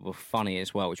were funny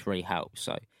as well, which really helped.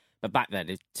 So, but back then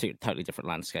it's a totally different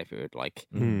landscape. It would like,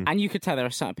 and you could tell there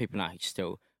are certain people now who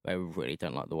still I really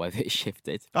don't like the way that it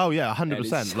shifted. Oh yeah,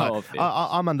 100%. So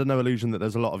I'm under no illusion that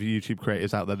there's a lot of YouTube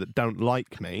creators out there that don't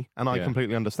like me, and I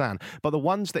completely understand. But the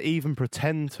ones that even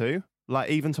pretend to, like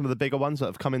even some of the bigger ones that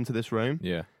have come into this room,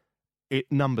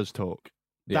 numbers talk.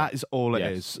 Yeah. That is all it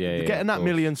is. Yeah, Getting that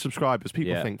million subscribers,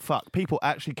 people think, fuck, people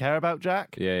actually care about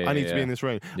Jack. I need to be in this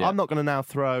room. Yeah. I'm not going to now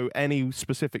throw any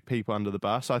specific people under the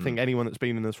bus. I think anyone that's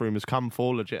been in this room has come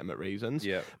for legitimate reasons.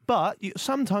 Yeah. But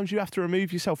sometimes you have to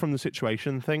remove yourself from the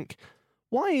situation and think,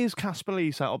 why is Casper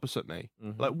Lee sat opposite me?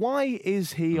 Like, why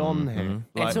is he on here?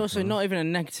 Like, it's also not even a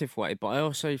negative way, but I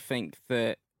also think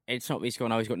that it's not he's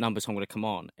going, oh, he's got numbers, so I'm going to come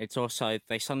on. It's also,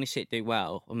 they suddenly see it do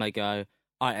well, and they go,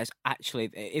 oh, it's actually,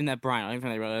 in their brain, I don't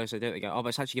think they realise they do it, they go, oh, but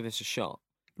let's actually give this a shot.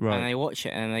 Right. And they watch it,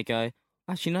 and they go,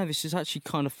 actually, no, this is actually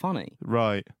kind of funny.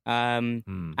 Right. And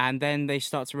then they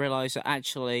start to realise that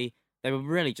actually they were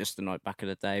really just annoyed back in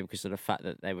the day because of the fact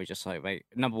that they were just like,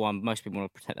 number one, most people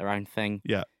want to protect their own thing.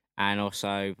 Yeah. And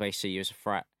also they see you as a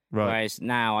threat. Right. Whereas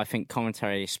now I think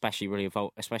commentary especially really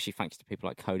evolved, especially thanks to people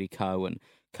like Cody Ko and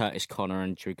Curtis Connor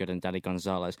and Drew Good and Daddy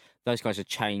Gonzalez. Those guys have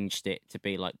changed it to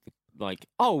be like,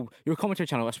 oh, you're a commentary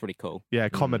channel, that's pretty cool. Yeah,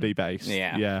 comedy based.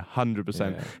 Yeah,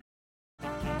 100%.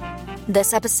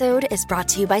 This episode is brought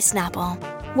to you by Snapple.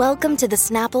 Welcome to the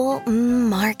Snapple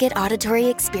Market Auditory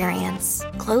Experience.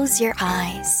 Close your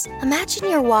eyes. Imagine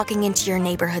you're walking into your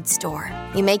neighborhood store.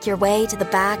 You make your way to the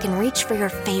back and reach for your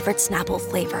favorite Snapple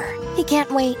flavor. You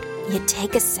can't wait. You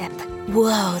take a sip.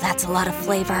 Whoa, that's a lot of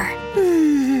flavor.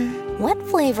 What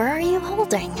flavor are you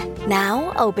holding?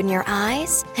 Now open your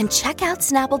eyes and check out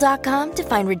Snapple.com to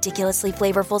find ridiculously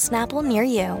flavorful Snapple near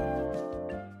you.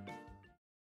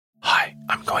 Hi,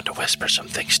 I'm going to whisper some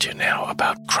things to you now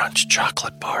about Crunch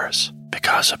chocolate bars.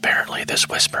 Because apparently this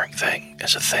whispering thing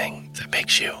is a thing that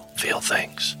makes you feel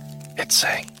things. It's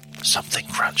saying something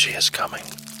crunchy is coming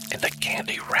in the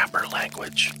candy wrapper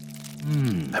language.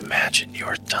 Imagine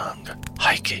your tongue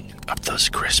hiking up those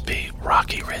crispy,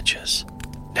 rocky ridges.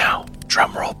 Now,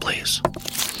 drum roll, please.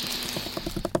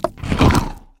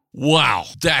 Wow,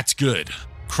 that's good.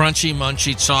 Crunchy,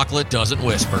 munchy chocolate doesn't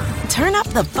whisper. Turn up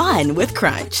the fun with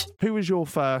Crunch. Who was your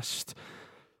first...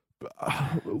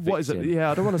 what is it? Yeah,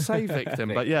 I don't want to say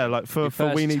victim, but yeah, like for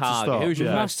We Need to Stop. Who was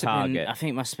your first target? I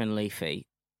think it must have been Leafy,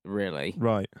 really.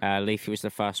 Right. Leafy was the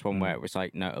first one where it was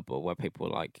like notable, where people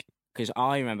were like... Because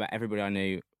I remember everybody I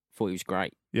knew thought he was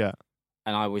great. Yeah.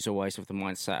 And I was always with the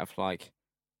mindset of like,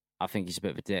 I think he's a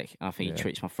bit of a dick. And I think he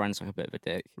treats my friends like a bit of a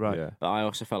dick. Right. Yeah. But I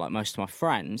also felt like most of my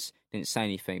friends didn't say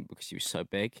anything because he was so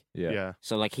big. Yeah.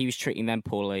 So like he was treating them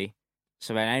poorly.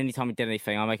 So then anytime he did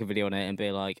anything, I'll make a video on it and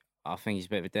be like, I think he's a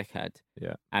bit of a dickhead.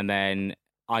 Yeah. And then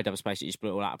IW basically just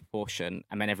blew it all out of proportion.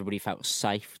 And then everybody felt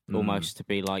safe almost to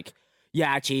be like, yeah,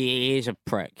 actually, he is a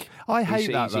prick. I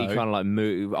hate that, though. He kind of like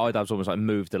moved. IDubbbz almost like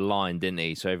moved the line, didn't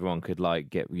he? So everyone could like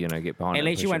get behind him. At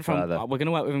least you went from we're going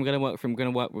to work with him, we're going to work with him, we're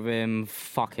going to work with him.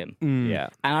 Fuck him. Yeah.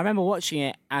 And I remember watching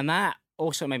it, and that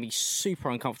also made me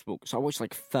super uncomfortable because I watched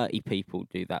like 30 people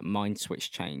do that mind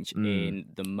switch change in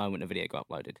the moment a video got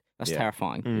uploaded. That's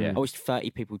terrifying. I watched 30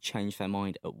 people change their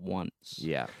mind at once.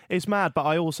 Yeah. It's mad, but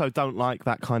I also don't like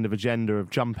that kind of agenda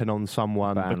of jumping on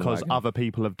someone because other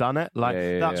people have done it. Like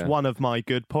that's one of my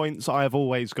good points. I have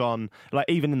always gone, like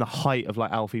even in the height of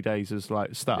like Alfie Days'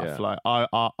 like stuff, like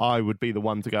I would be the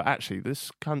one to go, actually, this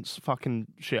cunt's fucking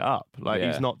shit up. Like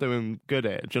he's not doing good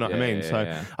at it. Do you know what I mean?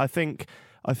 So I think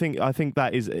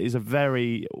that is a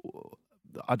very...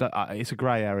 it's a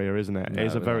grey area, isn't it? No,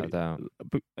 it's a very...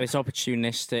 It's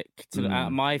opportunistic.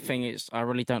 My thing is, I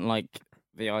really don't like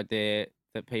the idea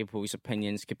that people's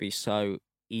opinions could be so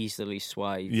easily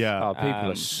swayed. Yeah. Oh,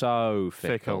 people are so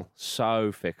fickle.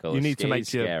 So fickle. You need to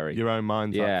make your own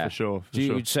mind up, for sure.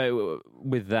 So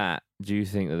with that, do you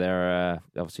think that there are,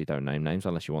 obviously don't name names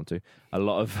unless you want to, a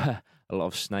lot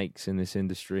of snakes in this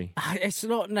industry? It's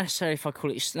not necessarily if I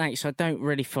call it snakes. I don't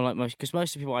really feel like because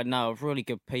most of the people I know are really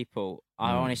good people.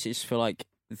 I honestly just feel like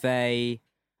they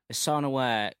are so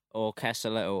unaware or care so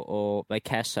little, or they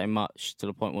care so much to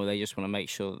the point where they just want to make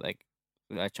sure that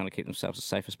they're trying to keep themselves as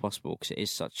safe as possible because it is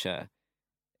such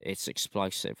it's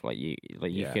explosive. Like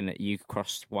you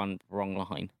crossed one wrong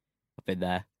line. I've been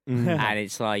there, and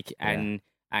it's like and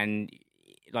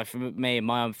like for me,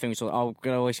 my own thing was like,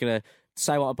 I'm always gonna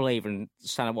say what I believe and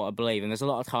stand up what I believe. And there's a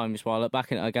lot of times where I look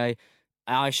back at it, I go,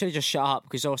 I should have just shut up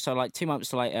because also like 2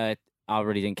 months later, I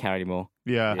really didn't care anymore.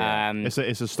 Yeah. It's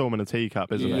a storm in a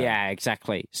teacup, isn't it? Yeah,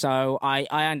 exactly. So I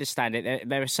understand it.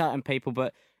 There are certain people,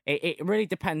 but it really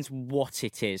depends what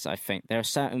it is, I think. There are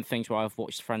certain things where I've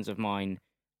watched friends of mine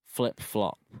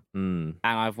flip-flop, and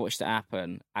I've watched it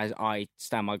happen as I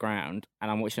stand my ground, and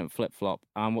I'm watching them flip-flop,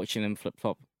 and I'm watching them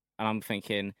flip-flop, and I'm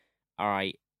thinking, all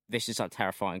right, this is like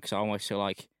terrifying because I almost feel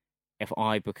like if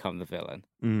I become the villain,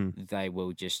 they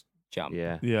will just jump.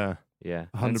 Yeah. 100%.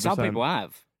 And some people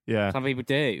have. Yeah. Some people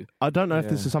do. I don't know if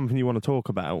this is something you want to talk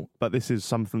about, but this is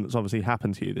something that's obviously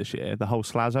happened to you this year. The whole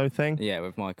Slazo thing. Yeah,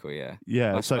 with Michael. Yeah.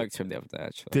 Yeah. I spoke to him the other day.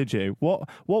 Actually, did you?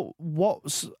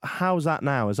 How's that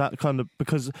now? Is that kind of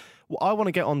because I want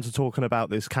to get on to talking about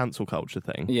this cancel culture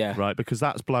thing. Yeah. Right. Because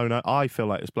that's blown. I feel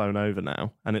like it's blown over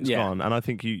now, and it's gone. And I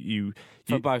think you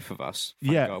for both of us.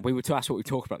 God. We were to ask what we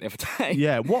talked about the other day.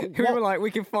 Yeah. We were like,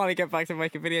 we can finally get back to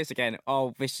making videos again.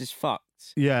 Oh, this is fucked.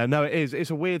 Yeah, no, it is.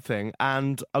 It's a weird thing.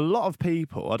 And a lot of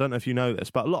people, I don't know if you know this,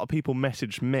 but a lot of people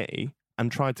messaged me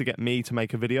and tried to get me to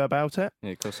make a video about it.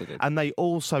 Yeah, of course I did. And they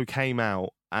also came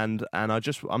out and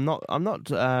I'm not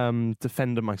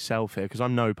defending myself here because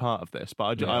I'm no part of this,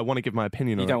 but I want to give my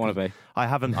opinion on it. You don't want to be. I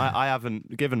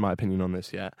haven't given my opinion on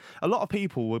this yet. A lot of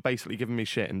people were basically giving me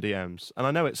shit in DMs. And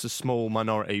I know it's a small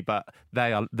minority, but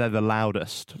they're the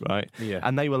loudest, right? Yeah.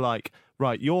 And they were like,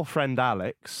 right, your friend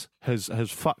Alex has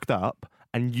fucked up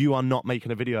and you are not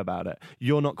making a video about it.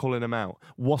 You're not calling him out.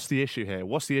 What's the issue here?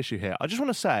 I just want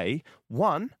to say,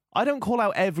 one, I don't call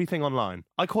out everything online.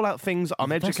 I call out things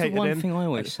I'm educated in. That's the one thing I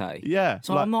always say. Yeah.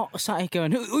 So I'm not sat here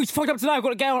going, who's fucked up today? I've got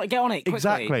to get on it quickly.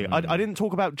 Exactly. I didn't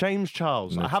talk about James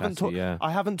Charles. I haven't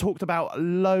talked about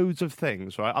loads of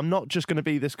things, right? I'm not just going to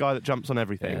be this guy that jumps on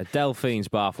everything. Yeah, Delphine's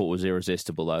bathwater was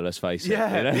irresistible, though, let's face it.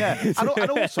 Yeah, you know? yeah. And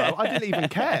also, I didn't even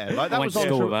care. Like, that was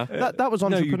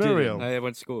entrepreneurial. No, I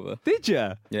went to school with her. Did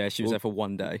you? Yeah, she was there for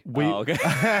one day. Okay.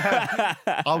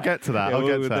 I'll get to that.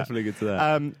 We'll definitely get to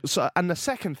that. And the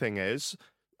second thing is,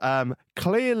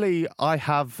 clearly,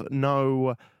 I've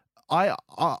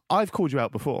called you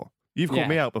out before. You've called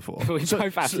me out before.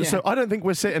 So I don't think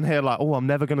we're sitting here like, oh, I'm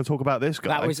never going to talk about this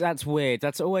guy. That's weird.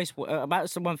 That's always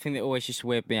that's the one thing that always used to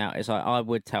weird me out is like I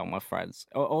would tell my friends.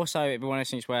 Also, it'd be one of those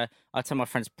things where I tell my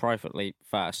friends privately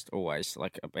first, always,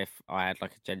 like if I had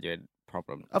like a genuine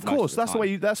problem. Of course, that's the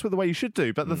way you should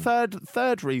do. But the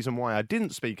third reason why I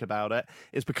didn't speak about it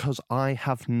is because I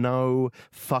have no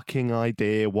fucking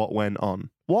idea what went on.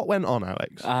 What went on,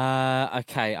 Alex?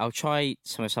 Okay, I'll try to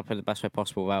sum this up in the best way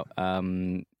possible without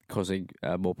causing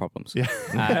more problems. Yeah,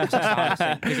 because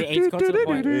it's got to the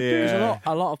point. Because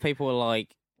a lot of people are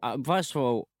like, first of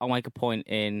all, I'll make a point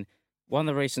in. One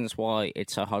of the reasons why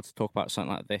it's so hard to talk about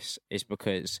something like this is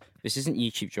because this isn't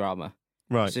YouTube drama.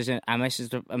 Right. This is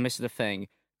the thing.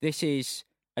 This is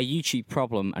a YouTube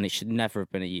problem, and it should never have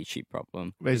been a YouTube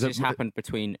problem. This happened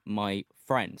between my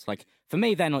friends. Like, for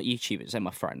me, they're not YouTubers; they're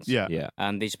my friends. Yeah.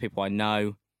 And these are people I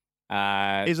know.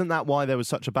 Isn't that why there was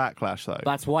such a backlash, though?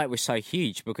 That's why it was so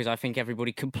huge, because I think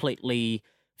everybody completely...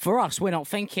 For us, we're not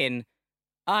thinking...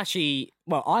 I actually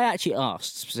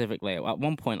asked specifically at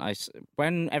one point,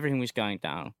 when everything was going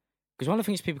down, because one of the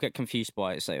things people get confused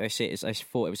by is they see it as they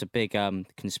thought it was a big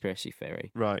conspiracy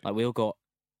theory. Right. Like, we all got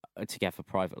together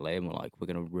privately and we're like, we're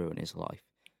going to ruin his life.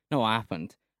 No, what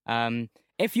happened?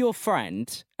 If your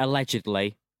friend,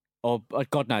 allegedly, or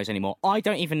God knows anymore, I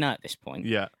don't even know at this point,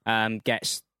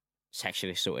 gets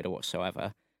sexually assaulted or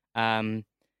whatsoever,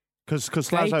 because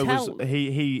Slazo was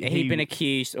he'd been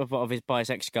accused by his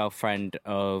ex-girlfriend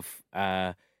of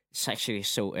sexually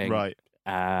assaulting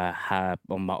her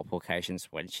on multiple occasions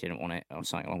when she didn't want it, or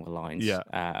something along the lines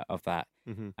of that.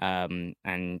 Mm-hmm.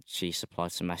 And she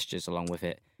supplied some messages along with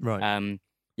it. Right.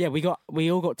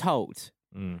 We all got told.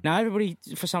 Now everybody,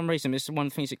 for some reason, this is one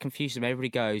of the things that confuses them. Everybody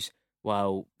goes,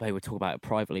 well, they were talking about it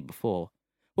privately before.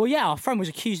 Well, yeah, our friend was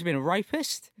accused of being a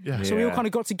rapist. Yeah. So we all kind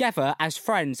of got together as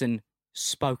friends and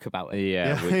spoke about it.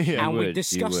 Yeah. We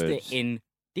discussed it in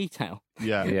detail.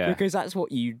 Yeah. Because that's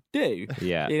what you do.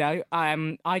 Yeah. You know,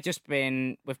 I just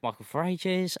been with Michael for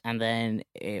ages, and then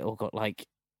it all got like,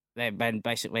 then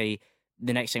basically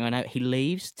the next thing I know, he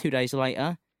leaves 2 days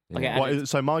later. Yeah.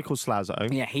 So Michael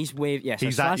Slazo. Yeah, he's with. Yeah, so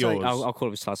he's Slazo, at yours. I'll call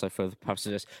him Slazo for the purposes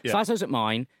of this. Yeah. Slazo's at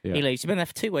mine. Yeah. He leaves. He's been there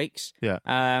for 2 weeks. Yeah.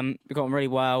 We got on really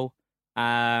well.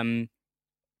 And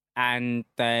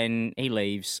then he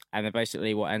leaves, and then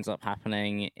basically what ends up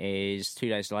happening is 2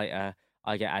 days later,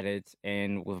 I get added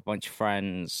in with a bunch of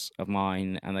friends of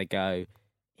mine, and they go,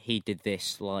 he did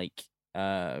this like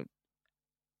it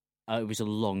was a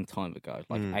long time ago,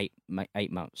 like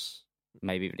 8 months,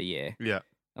 maybe even a year. Yeah.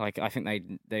 Like, I think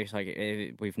they was like,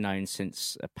 we've known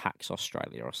since PAX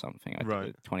Australia or something. I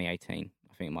think 2018,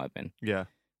 I think it might have been. Yeah.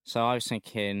 So I was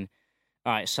thinking,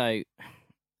 all right, so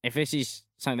if this is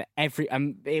something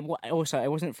that it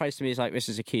wasn't phrased to me as like, this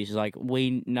is accused. It's like,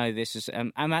 we know this is,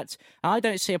 and that's, I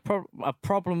don't see a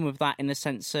problem with that in the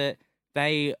sense that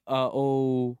they are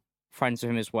all friends with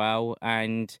him as well,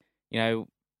 and, you know,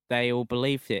 they all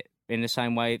believed it in the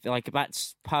same way. Like,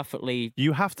 that's perfectly...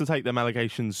 You have to take them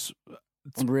allegations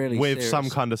really with serious. some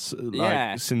kind of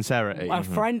sincerity. A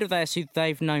friend of theirs who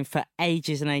they've known for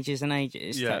ages and ages and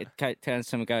ages turns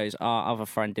to them and goes, our other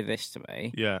friend did this to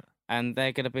me. Yeah. And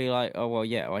they're going to be like, oh, well,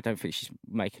 yeah, I don't think she's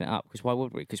making it up. Because why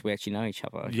would we? Because we actually know each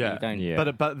other. Yeah.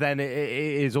 But then it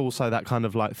is also that kind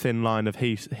of like thin line of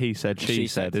he said, she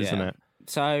said, isn't it?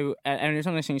 So, and it's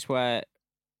one of those things where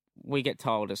we get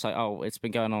told, it's like, oh, it's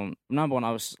been going on. Number one,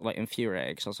 I was like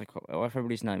infuriated because I was like, oh,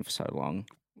 everybody's known for so long.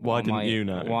 Why didn't you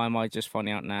know? Why am I just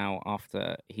finding out now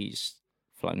after he's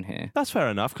flown here? That's fair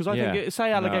enough, because I think,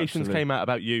 say allegations came out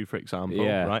about you, for example,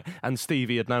 right, and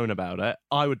Stevie had known about it,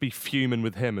 I would be fuming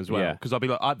with him as well, because I'd be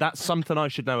like, that's something I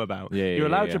should know about. You're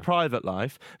allowed your private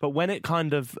life, but when it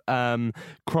kind of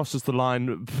crosses the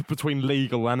line between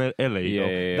legal and illegal,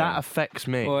 that affects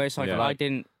me. Well, it's like, I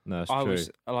didn't... No, it's I true.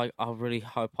 was like, I really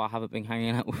hope I haven't been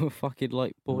hanging out with a fucking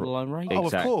like borderline rapist. Oh,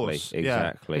 of course,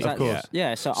 exactly, of course.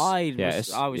 Yeah, so I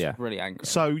was really angry.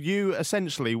 So you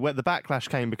essentially, where the backlash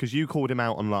came because you called him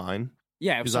out online.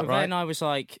 Yeah, is so that right? then I was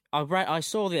like, I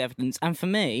saw the evidence, and for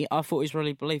me, I thought it was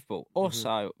really believable.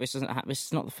 Also, this is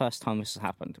not the first time this has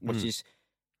happened, which is,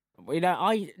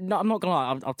 I'm not gonna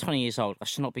lie, I'm 20 years old. I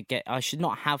should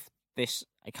not have this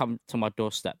come to my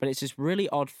doorstep. But it's this really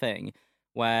odd thing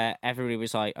where everybody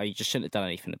was like, "Oh, you just shouldn't have done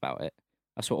anything about it."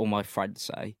 That's what all my friends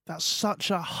say. That's such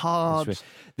a hard.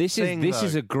 This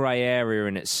is a grey area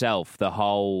in itself. The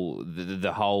whole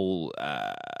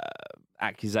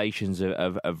accusations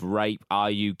of rape. Are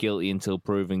you guilty until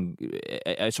proven?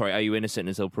 Are you innocent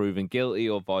until proven guilty,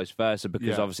 or vice versa?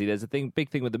 Because obviously there's a big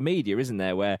thing with the media, isn't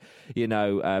there? Where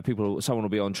someone will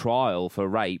be on trial for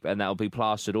rape, and that'll be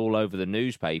plastered all over the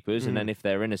newspapers. And then if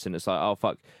they're innocent, it's like, oh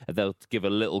fuck, they'll give a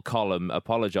little column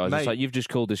apologise. It's like, you've just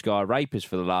called this guy a rapist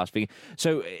for the last thing.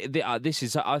 So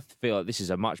I feel like this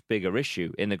is a much bigger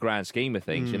issue in the grand scheme of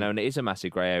things, and it is a massive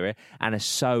grey area, and it's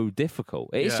so difficult.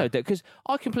 It is so because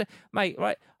I can play, mate.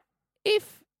 Right,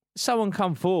 if someone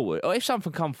come forward, or if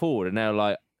something come forward, and they're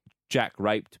like, Jack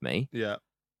raped me,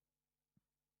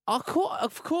 of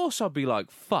course I'd be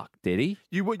like, fuck, did he?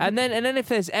 And then if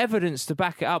there's evidence to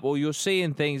back it up, or you're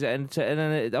seeing things, and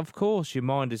then of course your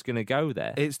mind is going to go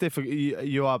there. It's difficult.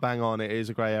 You are bang on. It is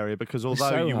a grey area, because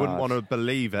although you wouldn't want to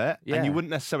believe it, and you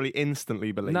wouldn't necessarily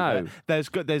instantly believe it,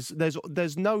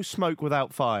 there's no smoke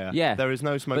without fire. Yeah, there is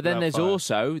no smoke. But then without there's fire.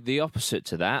 also the opposite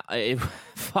to that.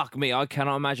 Fuck me, I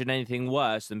cannot imagine anything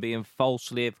worse than being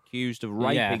falsely accused of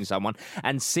raping someone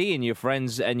and seeing your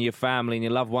friends and your family and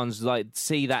your loved ones like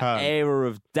see that era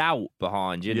of doubt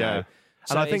behind, you know.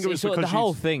 So and I think it was because the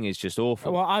whole thing is just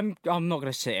awful. Well, I'm not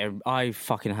going to sit here. I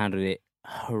fucking handled it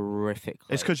horrifically.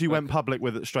 It's because you went public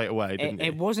with it straight away, didn't you?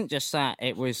 It wasn't just that.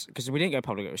 It was because we didn't go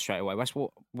public with it straight away. That's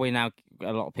what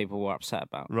a lot of people were upset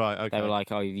about. Right. Okay. They were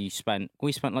like, "Oh, we spent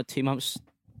like 2 months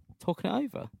talking it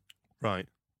over." Right.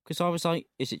 Because I was like,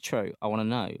 is it true? I want to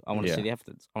know. I want to see the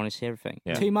evidence. I want to see everything.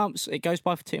 Yeah. 2 months. It goes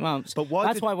by for 2 months. But why?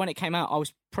 That's why when it came out, I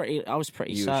was pretty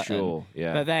you certain. Were sure,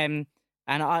 yeah. But then,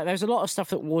 there was a lot of stuff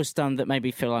that was done that made me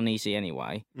feel uneasy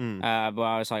anyway. But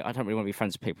I was like, I don't really want to be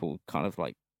friends with people kind of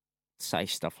like say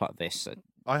stuff like this.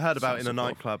 I heard about in a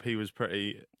nightclub. He was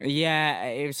pretty. Yeah,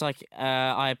 it was like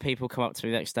I had people come up to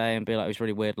me the next day and be like, it was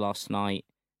really weird last night.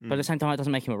 But at the same time, it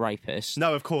doesn't make him a rapist.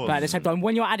 No, of course. But at the same time,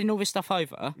 when you're adding all this stuff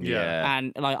over, yeah,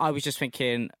 and like I was just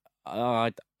thinking,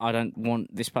 I don't want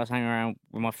this person hanging around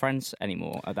with my friends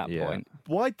anymore at that point.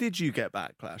 Why did you get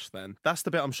backlash then? That's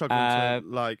the bit I'm struggling to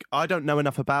like. I don't know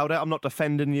enough about it. I'm not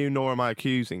defending you, nor am I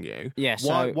accusing you. Yeah.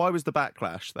 Why was the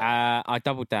backlash then? I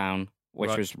doubled down,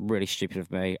 which was really stupid of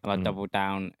me, and I doubled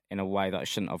down in a way that I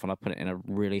shouldn't have, and I put it in a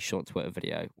really short Twitter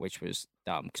video, which was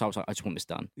dumb because I was like, I just want this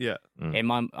done. Yeah. In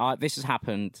my this has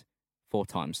happened 4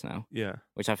 times now. Yeah.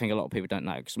 Which I think a lot of people don't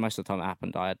know, because most of the time it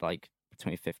happened, I had like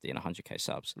between 50 and 100k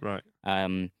subs. Right.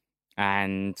 And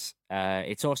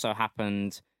it's also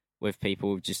happened with people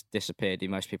who've just disappeared who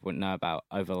most people wouldn't know about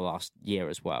over the last year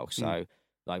as well. So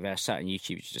like there are certain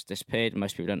YouTubers who just disappeared and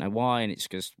most people don't know why, and it's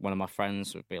because one of my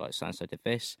friends would be like, so-and-so did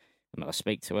this, and I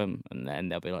speak to them and then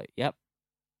they'll be like, yep,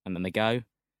 and then they go.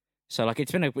 So like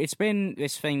it's been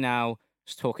this thing now. I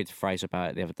was talking to Fraser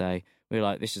about it the other day. We were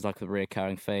like, this is like a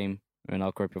reoccurring theme in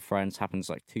our group of friends. Happens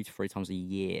like 2 to 3 times a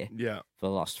year. Yeah. For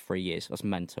the last 3 years. That's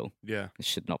mental. Yeah. It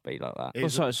should not be like that. Well,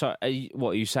 so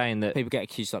what are you saying, that people get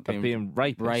accused of being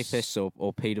rapists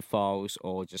or paedophiles,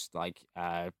 or just like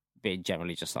being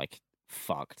generally just like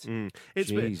fucked. It's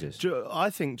Jesus. I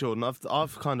think, Jordan,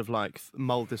 I've kind of like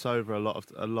mulled this over a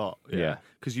lot. Yeah.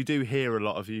 Because you do hear a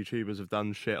lot of YouTubers have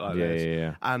done shit like this.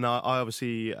 Yeah. And I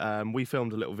obviously, we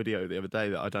filmed a little video the other day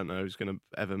that I don't know who's going to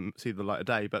ever see the light of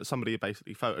day, but somebody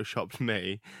basically photoshopped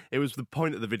me. It was the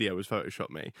point of the video was Photoshop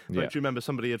me. But do you remember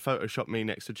somebody had photoshopped me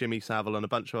next to Jimmy Savile and a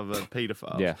bunch of other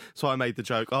paedophiles? Yeah. So I made the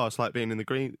joke, it's like being in the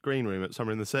green room at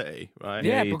Summer in the City, right?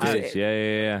 Yeah, you because did.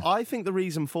 Yeah. I think the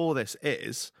reason for this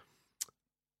is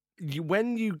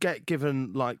when you get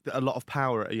given like a lot of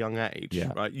power at a young age,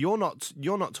 right? You're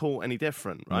not taught any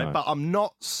different, right? No. But I'm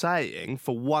not saying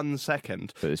for 1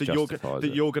 second that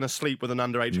you're going to sleep with an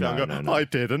underage girl and go, I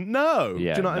didn't know.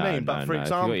 Yeah, do you know what I mean? But for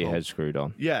example, if you got your head screwed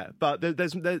on. Yeah, but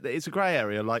it's a grey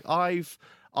area. Like a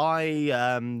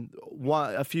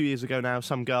few years ago now,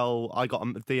 some girl, I got a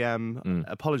DM,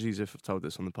 apologies if I've told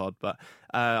this on the pod, but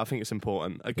I think it's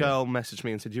important. A girl messaged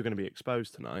me and said, you're going to be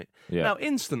exposed tonight. Yeah. Now,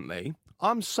 instantly,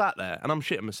 I'm sat there and I'm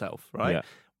shitting myself, right?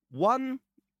 Yeah.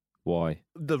 Why?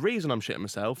 The reason I'm shitting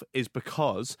myself is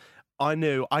because I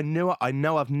know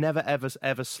I've never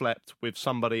ever slept with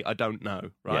somebody I don't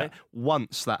know, right? Yeah.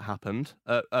 Once that happened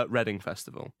at Reading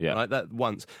Festival, right? That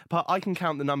once. But I can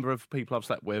count the number of people I've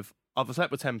slept with. I've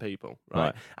slept with 10 people,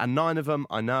 right? And 9 of them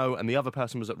I know, and the other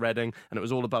person was at Reading, and it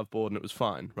was all above board, and it was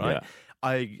fine, right?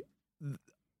 Yeah.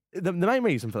 The main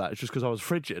reason for that is just because I was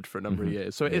frigid for a number of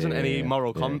years. So it isn't any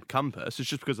moral compass. It's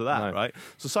just because of that, right?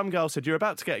 So some girl said, you're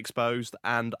about to get exposed.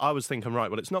 And I was thinking, right,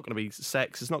 well, it's not going to be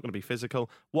sex. It's not going to be physical.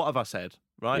 What have I said,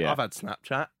 right? Yeah. I've had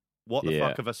Snapchat. What the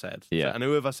fuck have I said? Yeah. And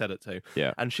who have I said it to?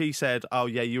 Yeah. And she said, oh,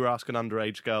 yeah, you were asking an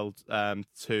underage girl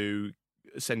to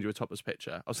send you a topless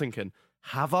picture. I was thinking,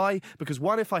 have I? Because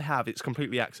one, if I have, it's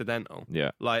completely accidental.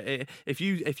 Yeah. Like, if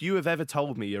you have ever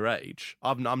told me your age,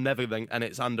 I'm never, and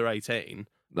it's under 18...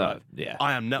 No,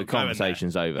 I am not. The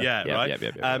conversation's over. Yeah, right.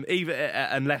 Yeah. Even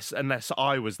unless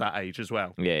I was that age as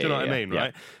well. Yeah, do you know what I mean? yeah.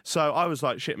 Right. So I was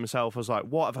like shitting myself. I was like,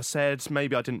 what have I said?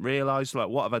 Maybe I didn't realise. Like,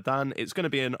 what have I done? It's going to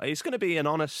be an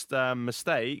honest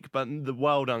mistake, but the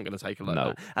world aren't going to take it like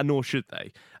that, and nor should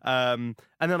they. And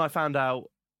then I found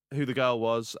out who the girl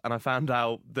was, and I found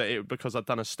out that because I'd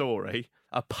done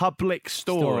a public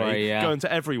story going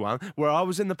to everyone, where I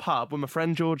was in the pub with my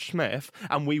friend George Smith,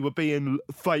 and we were being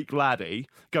fake laddie,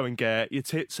 going, get your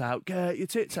tits out, and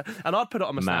I'd put it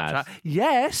on my Snapchat.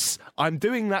 Yes, I'm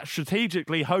doing that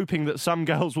strategically, hoping that some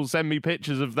girls will send me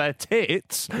pictures of their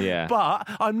tits, but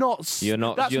I'm not.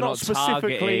 That's not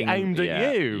specifically aimed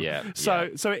at you. Yeah. So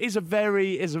it is a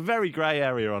very grey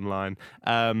area online.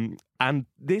 And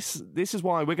this is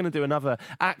why we're going to do another,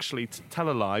 actually, tell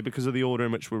a lie, because of the order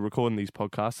in which we're recording these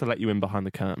podcasts, to let you in behind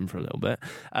the curtain for a little bit.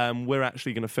 We're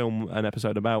actually going to film an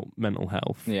episode about mental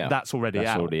health. Yeah. That's already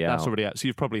out. That's already out. So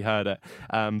you've probably heard it.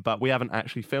 But we haven't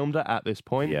actually filmed it at this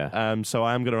point. Yeah. So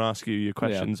I am going to ask you your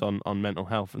questions on mental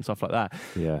health and stuff like that.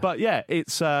 Yeah. But yeah,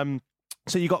 it's... So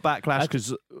you got backlash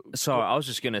because... Sorry, I was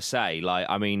just going to say, like,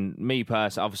 I mean, me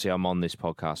personally, obviously I'm on this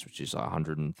podcast, which is like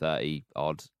 130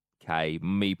 odd K.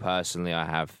 Me personally,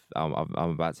 I'm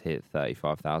about to hit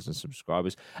 35,000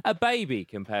 subscribers. A baby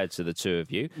compared to the two of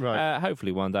you. Right.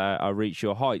 Hopefully one day I'll reach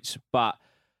your heights. But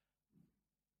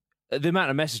the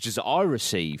amount of messages that I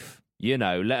receive, you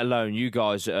know, let alone you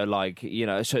guys are like, you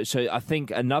know, so I think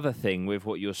another thing with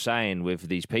what you're saying with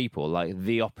these people, like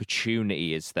the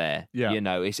opportunity is there. Yeah. You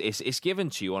know, it's given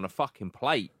to you on a fucking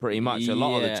plate pretty much a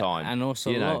lot of the time. And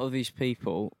also a lot of these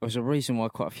people, there's a reason why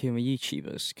quite a few are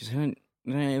YouTubers, because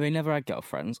they never had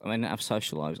girlfriends and they didn't have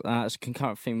social lives. That's a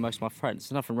concurrent thing with most of my friends.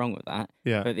 There's nothing wrong with that.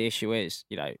 Yeah. But the issue is,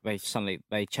 you know, they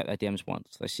check their DMs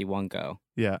once. They see one girl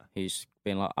who's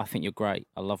being like, I think you're great.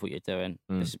 I love what you're doing.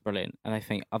 This is brilliant. And they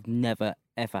think, I've never,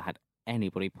 ever had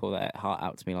anybody pull their heart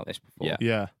out to me like this before.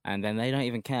 Yeah. And then they don't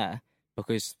even care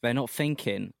because they're not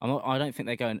thinking. I don't think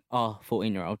they're going,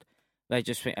 14-year-old. They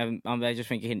just think, they're just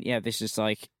thinking, yeah, this is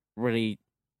like really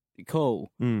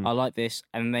cool. I like this.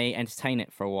 And they entertain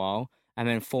it for a while. And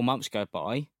then 4 months go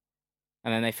by,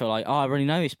 and then they feel like, I really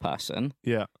know this person.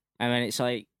 Yeah. And then it's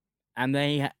like, and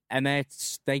they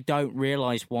don't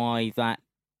realise why that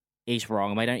is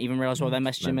wrong. They don't even realise why they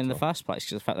messaged him in the first place,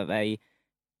 because of the fact that they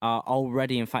are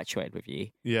already infatuated with you.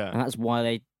 Yeah. And that's why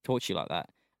they talk to you like that.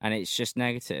 And it's just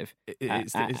negative.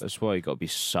 That's why you got to be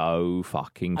so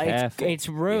fucking careful. It's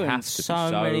ruined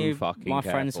so many of my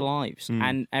friends' lives.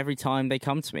 And every time they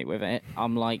come to me with it,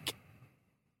 I'm like,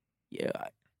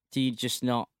 do you just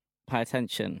not pay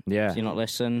attention? Yeah. Do you not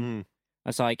listen?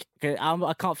 It's like,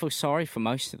 I can't feel sorry for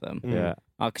most of them. Yeah.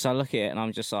 Because I look at it and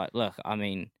I'm just like, look, I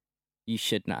mean, you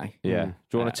should know. Yeah. Do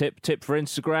you want a tip for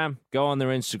Instagram? Go on their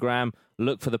Instagram,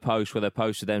 look for the post where they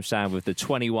posted them saying with the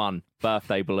 21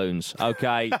 birthday balloons.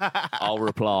 Okay, I'll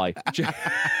reply.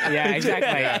 Yeah,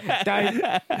 exactly.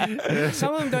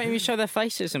 Some of them don't even show their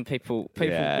faces, and people like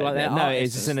their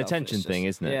it's an attention thing,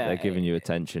 isn't it? They're giving you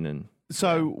attention and.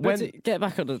 So to get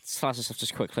back on the Slazo stuff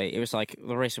just quickly, it was like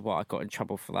the reason why I got in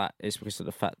trouble for that is because of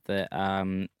the fact that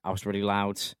I was really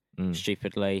loud,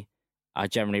 stupidly. I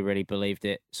generally really believed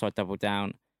it, so I doubled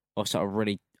down. Also,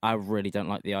 I really don't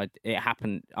like the idea. It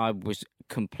happened. I was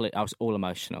all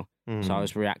emotional, so I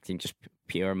was reacting just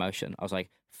pure emotion. I was like,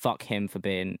 "Fuck him for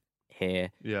being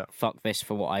here. Yeah. Fuck this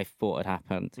for what I thought had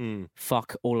happened.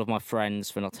 Fuck all of my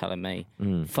friends for not telling me.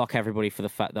 Fuck everybody for the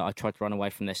fact that I tried to run away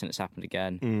from this and it's happened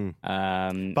again."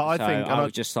 But I think I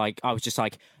was just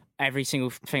like every single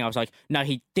thing. I was like, "No,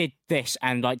 he did this,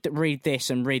 and like read this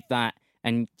and read that,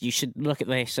 and you should look at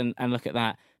this and look at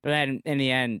that." But then in the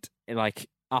end, like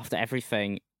after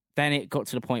everything, then it got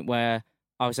to the point where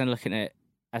I was then looking at it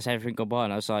as everything got by,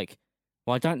 and I was like,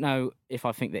 well, I don't know if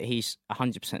I think that he's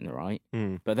 100% in the right,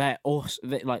 but they're also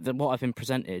what I've been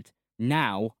presented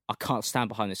now. I can't stand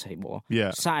behind this anymore.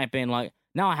 Yeah, Sat being like,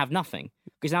 now I have nothing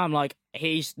because now I'm like,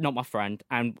 he's not my friend,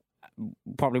 and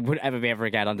probably wouldn't ever be ever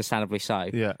again. Understandably so.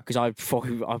 Yeah, because I thought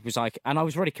I was like, and I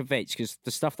was really convinced because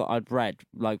the stuff that I'd read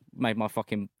like made my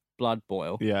fucking blood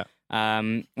boil. Yeah,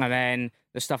 and then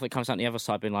the stuff that comes out the other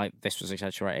side being like, this was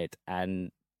exaggerated, and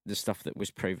the stuff that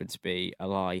was proven to be a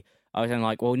lie. I was then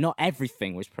like, well, not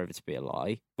everything was proven to be a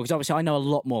lie, because obviously I know a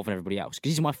lot more than everybody else, because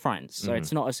these are my friends. So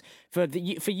it's not as... For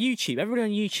YouTube, everybody on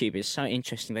YouTube is so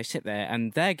interesting. They sit there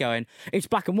and they're going, it's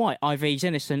black and white. Either he's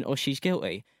innocent or she's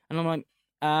guilty. And I'm like,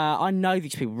 I know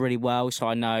these people really well, so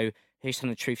I know who's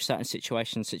telling the truth for certain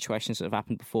situations that have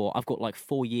happened before. I've got like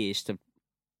 4 years to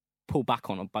pull back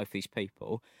on both these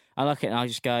people. I look at it and I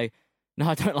just go, no,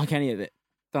 I don't like any of it.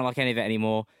 Don't like any of it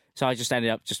anymore. So I just ended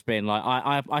up just being like,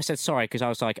 I said sorry because I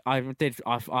was like,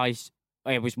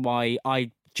 it was why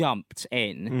I jumped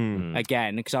in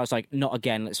again, because I was like, not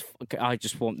again, I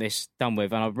just want this done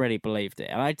with, and I really believed it.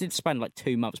 And I did spend like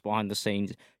 2 months behind the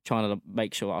scenes trying to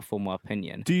make sure that I formed my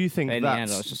opinion. Do you think in the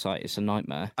end I was just like, it's a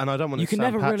nightmare. And I don't want to you can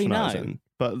sound never really know.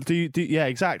 But yeah,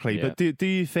 exactly. Yeah. But do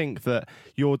you think that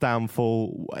your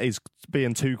downfall is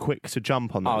being too quick to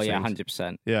jump on those things?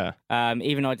 100%. Yeah.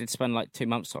 Even though I did spend like 2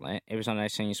 months on it, it was one of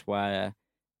those things where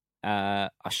I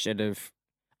should have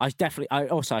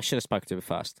spoken to him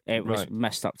first. It was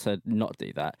messed up to not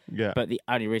do that. Yeah. But the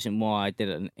only reason why I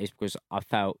didn't is because I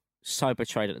felt so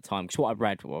betrayed at the time, because what I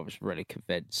read, I was really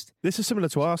convinced. This is similar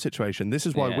to our situation. This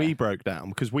is why we broke down,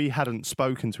 because we hadn't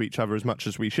spoken to each other as much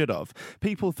as we should have.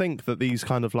 People think that these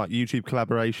kind of like YouTube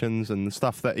collaborations and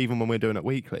stuff, that even when we're doing it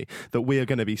weekly, that we are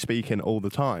going to be speaking all the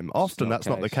time. Often that's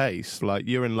not the case. Like,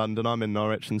 you're in London, I'm in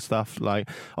Norwich and stuff. Like,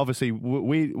 obviously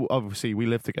we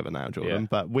live together now, Jordan,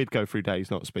 but we'd go through days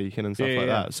not speaking and stuff like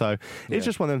that. So it's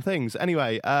just one of them things.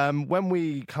 Anyway, when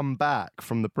we come back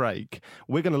from the break,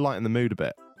 we're going to lighten the mood a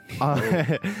bit.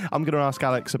 I'm going to ask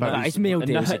Alex about his meal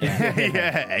deals again.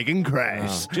 Yeah, egg and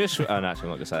cress. No, I'm not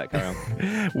going to say that. Carry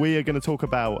on. We are going to talk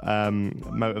about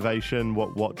motivation,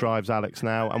 what drives Alex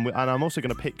now, and I'm also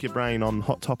going to pick your brain on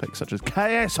hot topics such as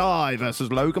KSI versus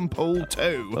Logan Paul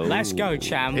 2. Let's go,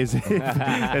 champ.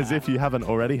 As if you haven't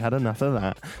already had enough of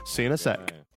that. See you in a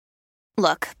sec.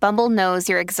 Look, Bumble knows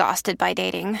you're exhausted by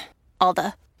dating. All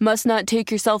the must not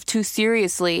take yourself too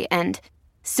seriously and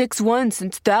 6'1"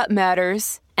 since that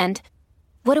matters. And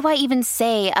what do I even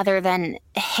say other than,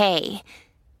 hey?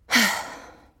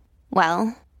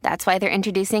 Well, that's why they're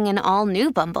introducing an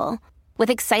all-new Bumble,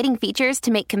 with exciting features to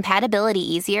make compatibility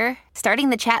easier, starting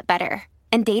the chat better,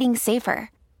 and dating safer.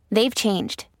 They've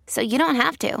changed, so you don't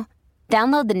have to.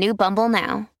 Download the new Bumble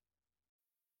now.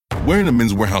 Wearing a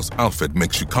Men's Warehouse outfit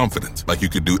makes you confident, like you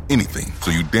could do anything,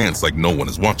 so you dance like no one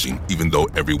is watching, even though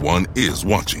everyone is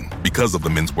watching. Because of the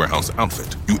Men's Warehouse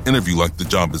outfit, you interview like the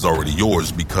job is already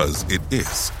yours, because it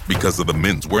is. Because of the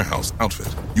Men's Warehouse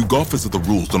outfit, you golf as if the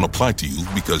rules don't apply to you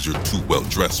because you're too well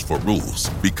dressed for rules.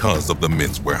 Because of the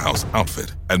Men's Warehouse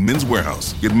outfit. At Men's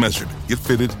Warehouse, get measured, get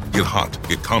fitted, get hot,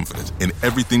 get confident in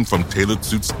everything from tailored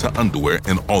suits to underwear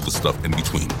and all the stuff in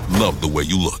between. Love the way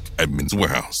you look at Men's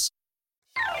Warehouse.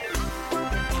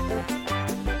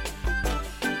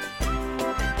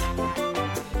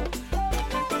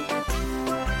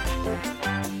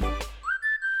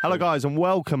 Hello guys, and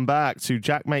welcome back to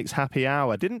Jack Mate's Happy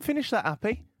Hour. Didn't finish that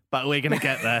happy, but we're going to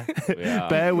get there.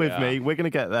 Bear with me. We're going to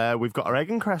get there. We've got our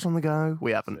egg and cress on the go.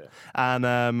 We haven't. And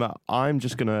I'm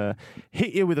just going to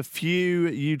hit you with a few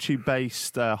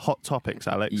YouTube-based hot topics,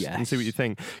 Alex, and see what you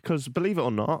think. Because believe it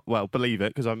or not, well, believe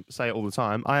it, because I say it all the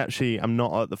time, I actually am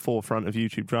not at the forefront of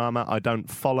YouTube drama. I don't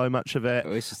follow much of it.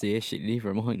 Well, this is the issue. Neither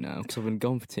am I now, because I've been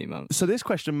gone for 2 months. So this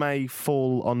question may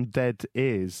fall on dead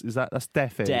ears. That's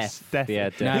deaf ears? Deaf. Yeah,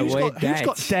 deaf. No, who's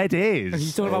got dead ears? Are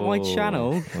you talking about my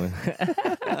channel?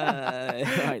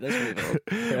 Right, let's move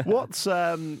on. What's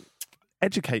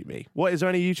educate me? What is there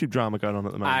any YouTube drama going on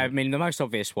at the moment? I mean, the most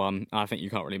obvious one, I think you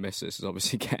can't really miss this, is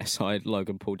obviously KSI.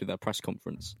 Logan Paul did their press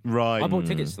conference. Right. I bought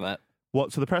tickets to that.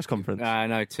 What, to the press conference?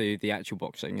 No, to the actual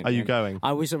boxing. Are you going?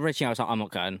 I was like, I'm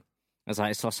not going. I was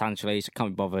like, it's Los Angeles, I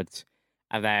can't be bothered.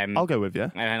 And then I'll go with you.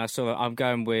 And I saw that I'm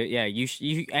going with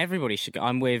you. Everybody should go.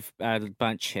 I'm with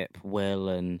Burnt Chip, Will,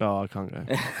 and I can't go.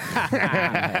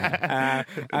 and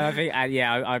I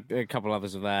think a couple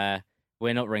others are there.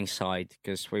 We're not ringside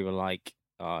because we were like,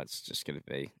 it's just going to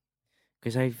be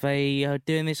because they are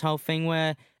doing this whole thing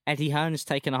where Eddie Hearn has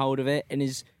taken a hold of it and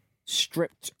has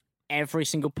stripped every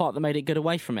single part that made it good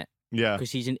away from it. Yeah,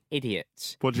 because he's an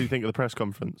idiot. What do you think of the press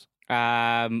conference?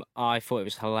 I thought it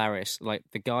was hilarious. Like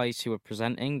the guys who were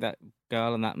presenting, that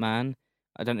girl and that man.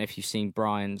 I don't know if you've seen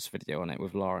Brian's video on it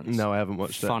with Lawrence. No, I haven't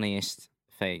watched it. Funniest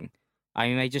thing. I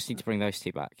mean, they just need to bring those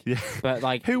two back. Yeah. But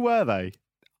like, who were they?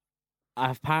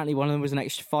 Apparently, one of them was an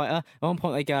extra fighter. At one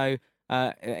point, they go,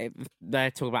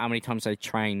 they're talking about how many times they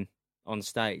train on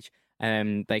stage.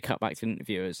 They cut back to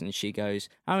interviewers, and she goes,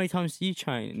 "How many times do you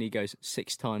train?" And he goes,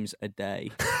 6 times a day.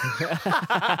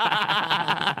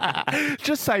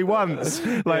 Just say once.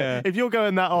 If you're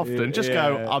going that often, just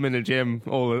go, "I'm in the gym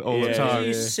all the time." You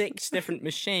use 6 different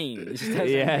machines.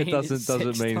 It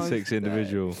doesn't mean 6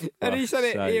 individual. And he said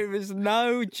it was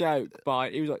no joke,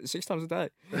 but he was like 6 times a day.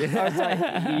 I was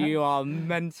like, you are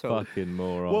mental. Fucking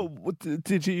moron. Well,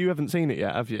 you haven't seen it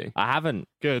yet, have you? I haven't.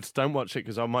 Good. Don't watch it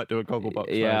because I might do a Gogglebox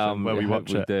version where we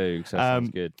watch it. Do, that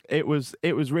sounds good. It was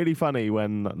really funny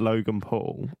when Logan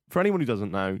Paul. For anyone who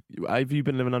doesn't know, have you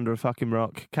been living under a fucking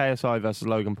rock? KSI versus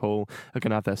Logan Paul are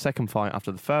going to have their second fight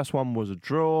after the first one was a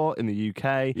draw in the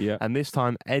UK. Yeah. And this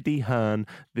time, Eddie Hearn,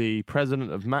 the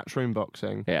president of Matchroom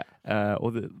Boxing,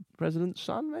 or the president's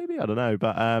son, maybe, I don't know,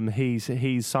 but he's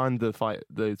signed the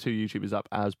 2 YouTubers up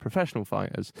as professional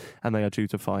fighters, and they are due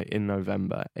to fight in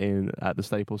November at the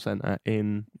Staples Center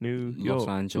in New York,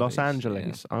 Los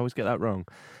Angeles. Yeah. I always get that wrong.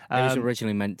 It was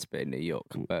originally meant to be in New York,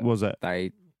 but was it?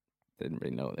 They didn't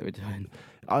really know what they were doing.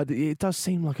 It does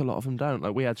seem like a lot of them don't.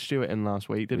 Like we had Stuart in last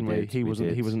week, didn't we? He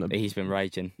wasn't. He's been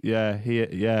raging.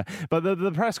 Yeah. But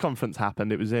the press conference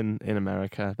happened. It was in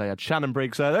America. They had Shannon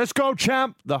Briggs there. Let's go,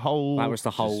 champ! That was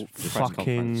the whole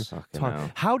fucking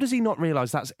time. How does he not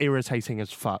realise that's irritating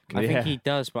as fuck? I think he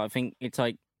does, but I think it's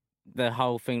like the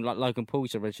whole thing. Like Logan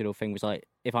Paul's original thing was like,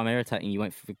 if I'm irritating, you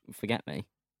won't forget me.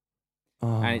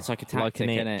 And it's like a tactic,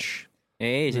 isn't it?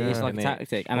 It is. Yeah, it's like a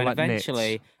tactic. I mean,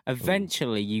 like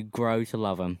eventually, you grow to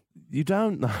love him. You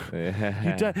don't, though. Yeah.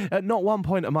 You don't. At not one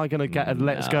point am I going to get a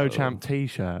 "Let's Go Champ"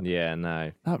 T-shirt. Yeah,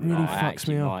 no. That really fucks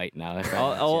me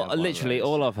up. Literally,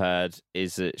 all I've heard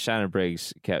is that Shannon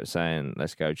Briggs kept saying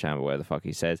 "Let's go Champ," or where the fuck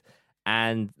he said,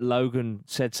 and Logan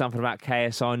said something about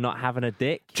KSI not having a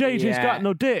dick. JJ's got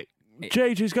no dick.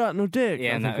 JJ's got no dick.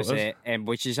 Yeah, and that was it.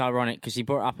 Which is ironic because he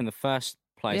brought it up in the first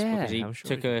place because he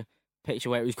took a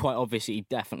picture where it was quite obvious that he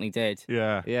definitely did.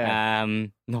 Yeah.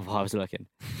 Not while I was looking.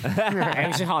 It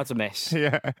was hard to miss.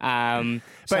 Yeah.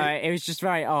 So it was just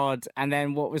very odd. And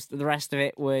then what was the rest of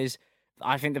it was,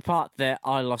 I think the part that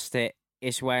I lost it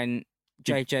is when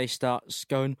JJ starts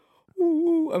going,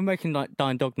 ooh, and making like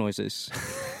dying dog noises.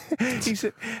 He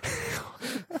said,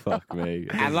 fuck me.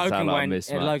 And Logan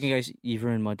goes, "You've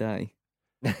ruined my day."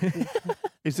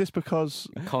 Is this because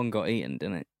Con got eaten,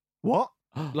 didn't it? What?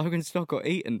 Logan Stock got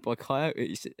eaten by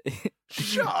coyotes.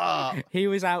 Shut up! He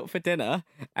was out for dinner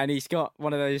and he's got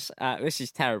one of those. This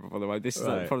is terrible, by the way. This is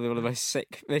probably one of the most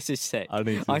sick. This is sick.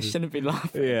 I shouldn't be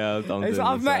laughing. Yeah,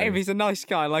 I've met him. He's a nice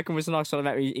guy. Logan was a nice one.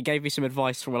 I met him. He gave me some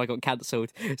advice from when I got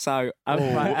cancelled. So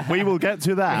we will get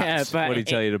to that. Yeah, but what did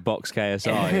he tell you to box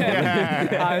KSI?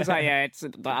 I was like, yeah, it's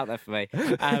out there for me.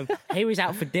 He was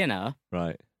out for dinner,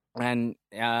 right? And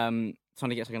trying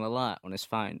to get something alert on his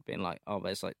phone, being like, "Oh,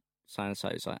 there's like so and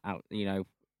so's like out,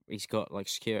 he's got like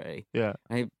security." Yeah.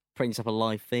 And he brings up a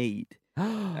live feed.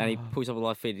 And he pulls up a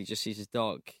live feed, he just sees his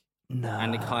dog. No.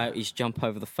 And the coyotes jump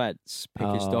over the fence, pick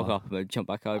his dog up, and then jump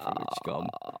back over and it's gone.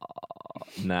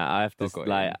 Nah, I have to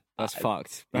that's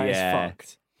fucked. That is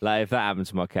fucked. Like if that happened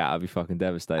to my cat, I'd be fucking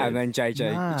devastated. And then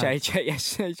JJ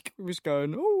yesterday was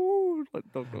going, "Oh,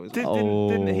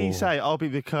 Didn't he say, I'll be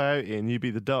the coyote and you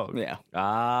be the dog? Yeah.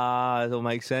 It all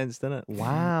makes sense, doesn't it?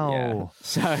 Wow. Yeah.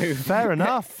 So fair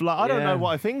enough. Like, I don't know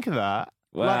what I think of that.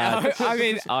 Well, I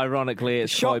mean, ironically,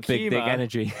 it's shock quite big dick humour.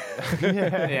 energy.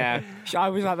 Yeah. I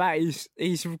was like that.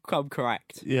 He's come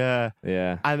correct. Yeah.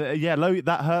 Yeah. And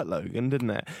that hurt Logan, didn't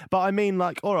it? But I mean,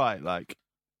 like, all right, like,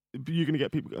 you're going to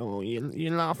get people going, oh,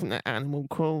 you're laughing at animal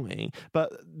cruelty.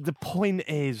 But the point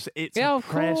is, it's a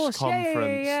press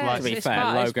conference. Yeah. Like, To be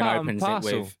fair, Logan opens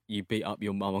it with, you beat up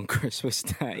your mum on Christmas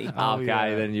Day.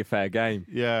 Then you're fair game.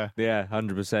 Yeah. Yeah,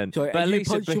 100%. So, but at least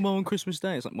punched your mum on Christmas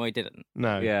Day? It's like, well, he didn't.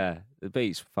 No. Yeah, the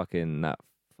beat's fucking that.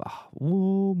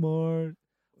 Walmart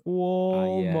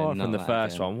from the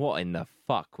first one. What in the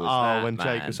fuck was that? When man?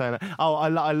 Jake was saying that. Oh, I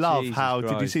love Jesus how.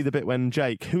 Christ. Did you see the bit when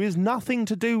Jake, who is nothing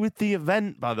to do with the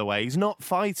event, by the way, he's not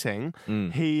fighting.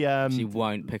 He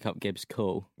won't pick up Gibbs'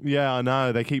 call. Yeah, I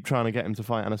know. They keep trying to get him to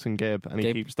fight Anderson Gibb, and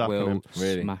he keeps ducking him.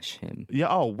 Really? Smash him. Yeah.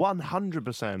 Oh,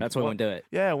 100%. That's why he won't do it.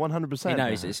 Yeah, 100%. He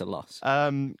knows it's a loss.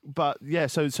 But yeah,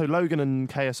 so Logan and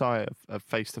KSI are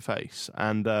face to face,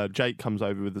 and Jake comes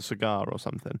over with a cigar or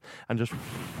something, and just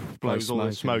blows all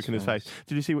the smoke in his face.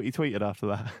 Did you see what he tweeted after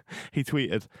that? He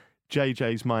tweeted,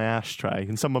 JJ's my ashtray,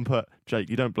 and someone put, Jake,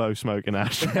 you don't blow smoke in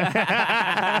ashtray.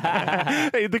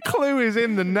 The clue is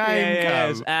in the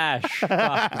name. It's Ash.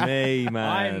 Fuck me,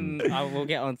 man. I will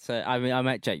get on to. I mean, I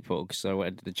met Jake Paul because I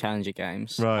went to the Challenger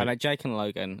Games. Right. I met Jake and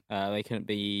Logan. They couldn't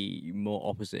be more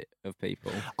opposite of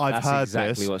people. I've heard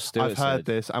exactly what Stuart I've heard said.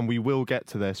 this, and we will get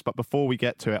to this. But before we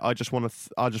get to it, I just want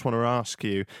to ask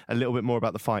you a little bit more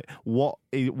about the fight. What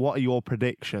are your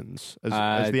predictions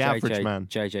as the average man?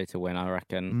 JJ to win, I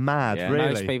reckon. Really?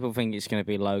 Most people think it's going to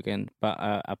be Logan, but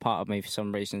a part of me, for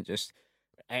some reason, just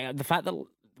the fact that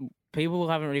people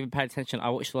haven't really paid attention.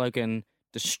 I watched Logan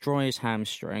destroy his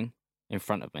hamstring in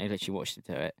front of me. I literally watched it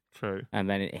do it. True. And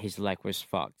then his leg was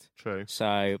fucked. True.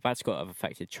 So that's got to have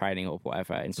affected training or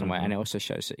whatever in some way. And it also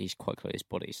shows that he's quite clear his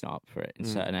body's not up for it in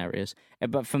certain areas.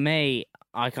 But for me,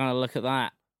 I kind of look at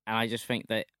that and I just think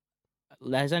that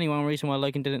there's only one reason why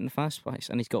Logan did it in the first place,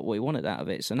 and he's got what he wanted out of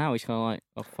it. So now he's kind of like,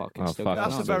 oh fuck, it's still going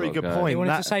on. That's a very good point. He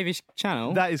wanted to save his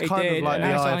channel. That is kind of like the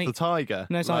eye of the tiger.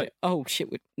 And it's like, oh shit,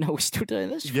 we're still doing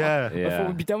this. Yeah. Before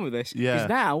we'd be done with this. Yeah. Because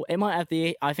now it might have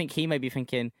I think he may be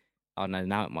thinking, oh no,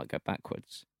 now it might go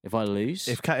backwards. If I lose,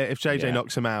 if JJ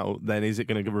knocks him out, then is it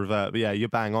going to revert? But yeah, you're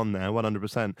bang on there,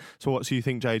 100%. So what do you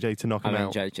think, JJ to knock him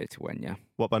out? JJ to win, yeah.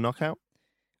 What, by knockout?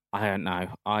 I don't know.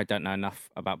 I don't know enough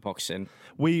about boxing.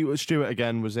 Stuart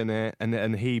again was in it,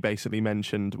 and he basically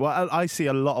mentioned. Well, I see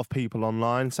a lot of people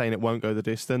online saying it won't go the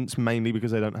distance, mainly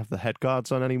because they don't have the head guards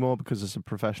on anymore because it's a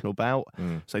professional bout,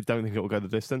 so they don't think it will go the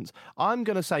distance. I'm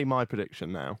going to say my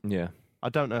prediction now. Yeah, I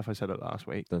don't know if I said it last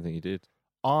week. Don't think you did.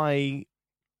 I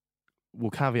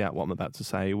will caveat what I'm about to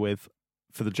say with,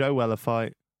 for the Joe Weller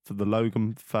fight, for the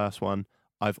Logan first one,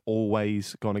 I've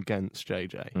always gone against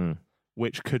JJ.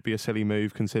 Which could be a silly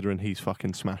move considering he's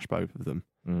fucking smashed both of them.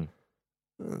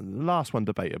 Last one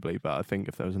debatably, but I think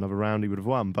if there was another round he would have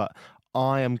won. But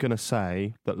I am going to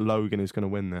say that Logan is going to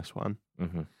win this one.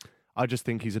 I just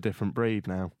think he's a different breed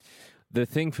now. The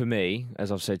thing for me,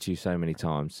 as I've said to you so many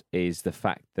times, is the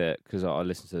fact that, because I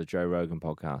listened to the Joe Rogan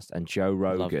podcast, and Joe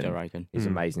Rogan is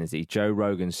amazing, isn't he? Joe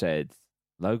Rogan said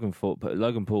Logan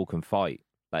Paul can fight.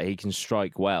 Like, he can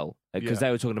strike well. Because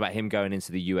they were talking about him going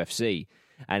into the UFC.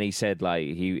 And he said, like,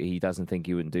 he doesn't think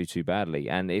he wouldn't do too badly.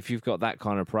 And if you've got that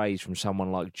kind of praise from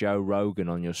someone like Joe Rogan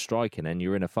on your striking and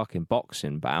you're in a fucking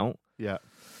boxing bout. Yeah.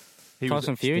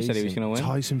 Tyson Fury said he was going to win.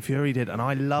 Tyson Fury did, and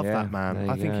I love that man.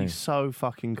 I think he's so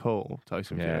fucking cool,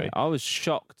 Tyson Fury. I was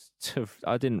shocked.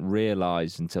 I didn't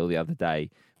realise until the other day,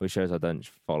 which shows I don't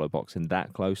follow boxing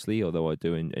that closely, although I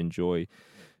do enjoy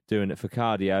doing it for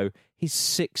cardio. He's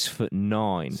 6'9".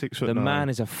 6'9". The man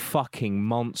is a fucking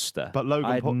monster. But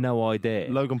I had no idea.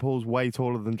 Logan Paul's way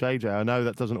taller than JJ. I know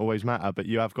that doesn't always matter, but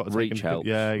you have got to reach helps.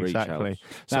 Yeah, exactly.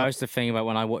 So that was the thing about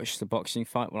when I watched the boxing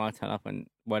fight, when I turned up and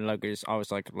when I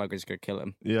was like, Logan's going to kill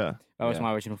him. Yeah. That was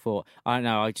my original thought. I don't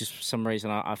know, for some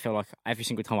reason, I feel like every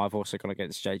single time I've also gone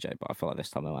against JJ, but I feel like this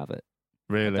time I'll have it.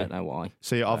 Really? I don't know why.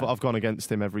 See, I've gone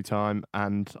against him every time,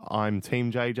 and I'm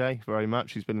Team JJ very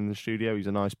much. He's been in the studio. He's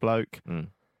a nice bloke.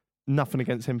 Nothing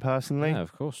against him personally. No,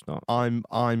 of course not. I'm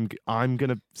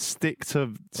gonna stick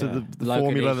to the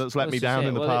formula that's let me down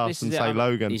in the past and say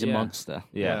Logan. He's a monster.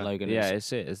 Yeah, Logan is. Yeah,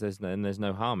 it's it. There's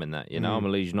no harm in that. You know, I'm a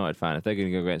Leeds United fan. If they're going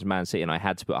to go against Man City and I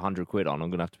had to put 100 quid on, I'm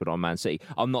going to have to put it on Man City.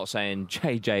 I'm not saying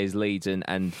JJ is Leeds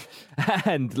and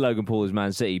Logan Paul is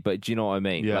Man City, but do you know what I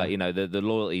mean? Yeah. Like, you know, the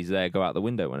loyalties there go out the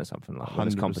window when it's something like when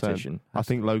it's competition. I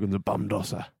think Logan's a bum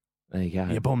dosser. There you go.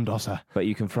 You bumdosser. But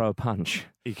you can throw a punch.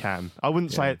 He can. I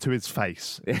wouldn't say it to his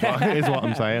face, is what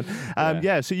I'm saying.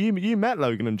 So you met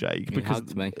Logan and Jake because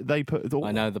hugged me. They put.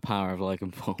 I know the power of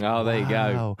Logan Paul. Oh, there you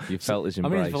go. You felt his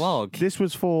embrace. I mean, vlog. This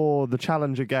was for the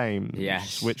Challenger Games,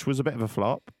 yes, which was a bit of a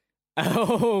flop.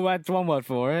 Oh, that's one word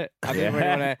for it. I didn't really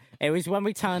want to. It was when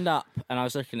we turned up and I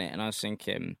was looking at it and I was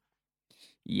thinking,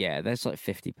 yeah, there's like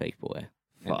 50 people here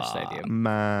in the stadium.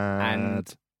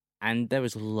 Mad. And there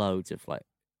was loads of like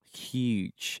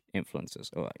huge influencers,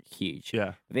 or like huge.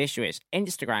 Yeah. The issue is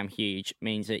Instagram huge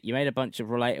means that you made a bunch of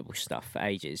relatable stuff for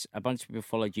ages. A bunch of people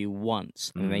followed you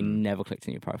once and they never clicked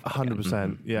on your profile.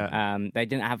 100%. Yeah. They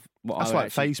didn't have what that's I would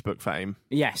like Facebook fame.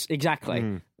 Yes,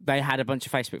 exactly. They had a bunch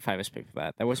of Facebook famous people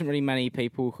there. There wasn't really many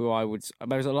people who I would.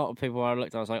 There was a lot of people I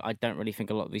looked at. I was like, I don't really think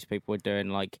a lot of these people are doing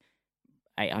like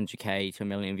 800k to 1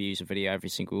 million views a video every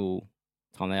single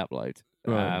time they upload.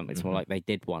 Right. It's more like they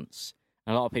did once.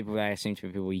 A lot of people there seem to be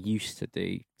people who used to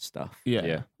do stuff.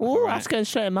 Yeah. Oh, that's going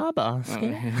straight in my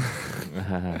basket.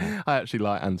 I actually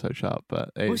like Anto Sharp, but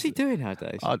what's he doing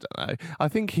nowadays? I don't know. I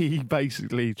think he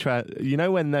basically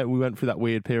when we went through that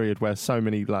weird period where so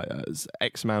many like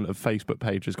X amount of Facebook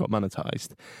pages got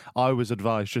monetized, I was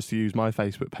advised just to use my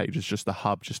Facebook page as just a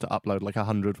hub, just to upload like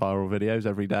 100 viral videos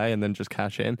every day and then just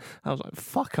cash in. I was like,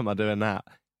 fuck, am I doing that?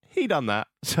 He done that,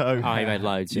 so he made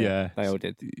loads. Yeah, they all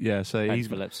did. Yeah, so he's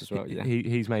Phillips as well. Yeah,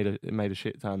 he's made a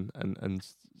shit ton, and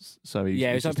so he's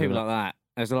there's some people like that.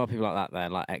 There's a lot of people like that there,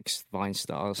 like ex Vine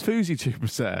stars. Fousey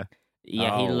Tuberser.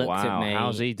 Yeah, he looked at me.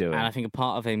 How's he doing? And I think a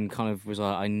part of him kind of was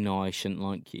like, I know I shouldn't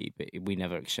like you, but we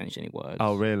never exchanged any words.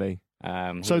 Oh, really? He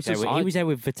was there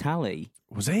with Vitaly.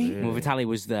 Was he? Well, Vitaly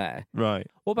was there. Right.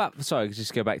 What about? Sorry,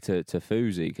 just go back to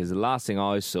Fousey, because the last thing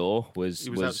I saw was he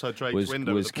was outside Drake's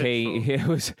window. Was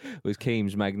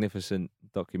Keem's magnificent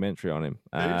documentary on him.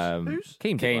 Who's?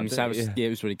 Keem's. It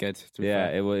was really good. Yeah,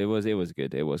 it was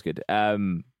good. It was good.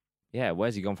 Yeah,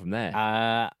 where's he gone from there?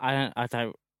 I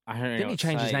don't. Didn't he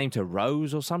change his name to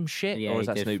Rose or some shit? Yeah, or was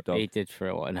that Snoop Dogg? He did for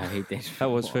a while. No, he did.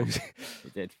 That was Fousey. He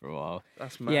did for a while.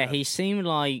 That's mad. Yeah, he seemed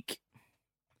like,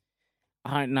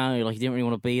 I don't know, like he didn't really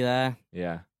want to be there.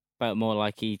 Yeah. But more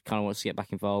like he kind of wants to get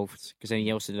back involved, because then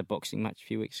he also did a boxing match a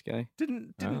few weeks ago.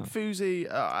 Didn't Fousey,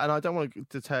 and I don't want to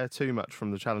deter too much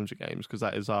from the Challenger Games because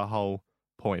that is our whole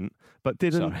point, but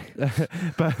didn't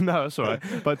but no, it's all right.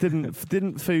 But didn't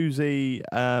Fousey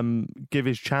give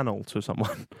his channel to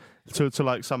someone? to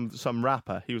like some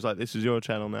rapper? He was like, this is your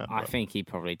channel now. I think he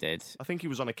probably did. I think he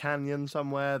was on a canyon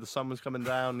somewhere, the sun was coming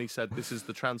down, and he said, this is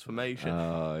the transformation.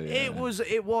 Oh, yeah. It was a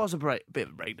bit of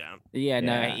a breakdown. Yeah,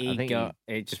 no,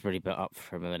 it just really built up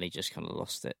for him, and then he just kind of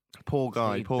lost it. Poor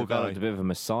guy. He developed a bit of a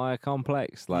messiah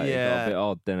complex. Like, it got a bit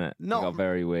odd, didn't it? It got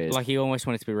very weird. Like he almost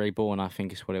wanted to be reborn, I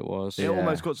think is what it was. It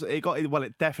almost got to,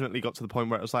 it definitely got to the point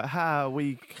where it was like,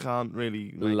 we can't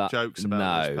really make jokes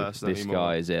about this person anymore. This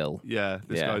guy is ill. Yeah,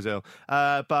 this guy's ill.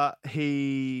 But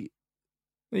he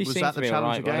was at the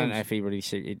Challenger Games. I don't know if he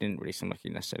didn't really seem like he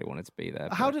necessarily wanted to be there.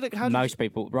 Most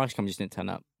people, Rice Cum just didn't turn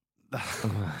up.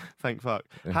 Thank fuck.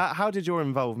 How did your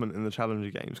involvement in the Challenger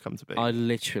Games come to be? I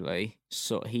literally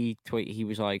saw he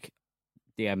was like,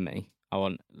 DM me. I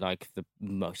want like the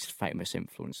most famous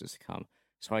influencers to come.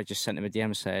 So I just sent him a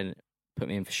DM saying, put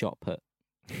me in for shot put.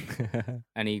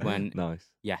 And he went, nice.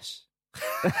 Yes.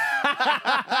 And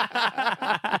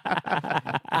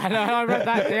I read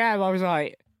that DM, I was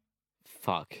like,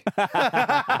 fuck.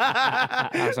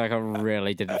 I was like, I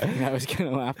really didn't think that was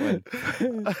going to happen.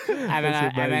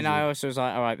 And then I also was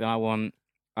like, all right, then I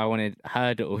wanted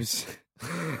hurdles.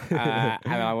 And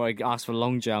I wanted to ask for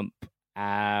long jump.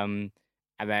 And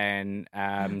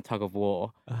then tug of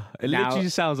war. It literally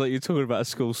just sounds like you're talking about a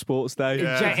school sports day.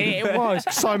 Yeah. It was.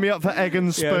 Sign me up for egg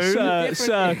and spoon.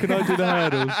 Sir, can I do the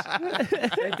hurdles?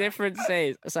 The difference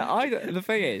is, the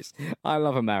thing is, I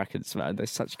love Americans, man. They're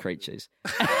such creatures.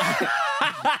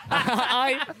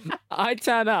 I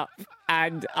turn up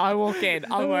and I walk in.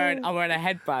 I'm wearing a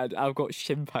headband. I've got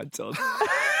shin pads on.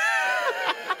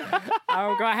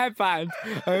 I've got a headband,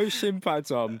 I have shin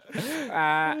pads on,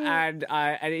 and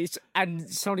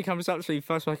somebody comes up to me.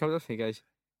 First one comes up to me, goes,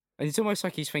 and it's almost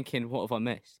like he's thinking, "What have I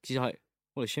missed?" Because he's like,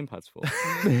 "What are shin pads for?"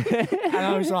 And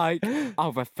I was like,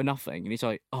 "Oh, for nothing." And he's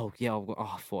like, "Oh yeah,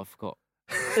 I thought I forgot."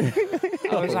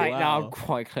 I was like, "No, I'm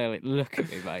quite clearly look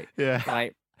at me, mate." Yeah,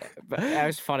 like, but it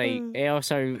was funny. It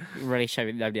also really showed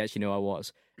me that nobody actually knew who I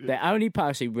was. The only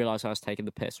person who realised I was taking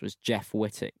the piss was Jeff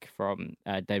Wittick from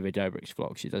David Dobrik's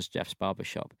vlogs. He does Jeff's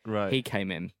Barbershop. Right. He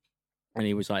came in and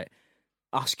he was like,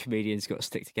 us comedians got to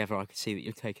stick together. I can see that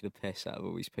you're taking the piss out of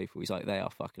all these people. He's like, they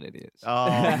are fucking idiots. Oh,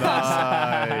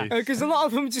 nice. Nice. Because a lot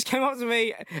of them just came up to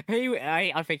me.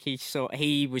 I think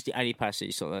he was the only person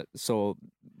who saw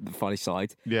the funny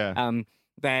side. Yeah.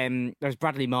 Then there's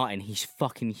Bradley Martin. He's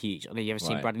fucking huge. I don't know if you've ever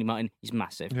seen Bradley Martin. He's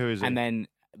massive. Who is he? And then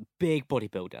big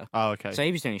bodybuilder. Oh, okay. So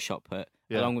he was doing shot put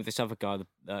along with this other guy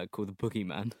called the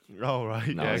Boogeyman. Oh, right.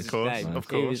 No, yeah, of course. Of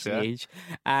course. He was huge.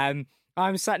 I'm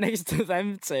sat next to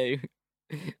them two.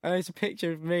 And there's a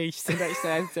picture of me sitting next to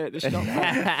them two at the shop.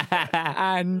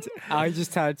 And I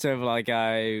just turned to him like,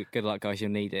 "Oh, good luck, guys,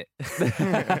 you'll need it."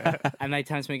 And they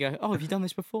turn to me and go, "Oh, have you done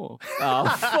this before?" Oh,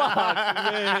 fuck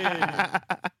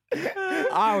me.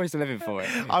 I was living for it.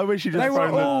 I wish you just. I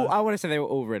want to say they were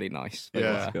all really nice.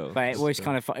 Yeah, cool. But it was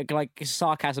kind of like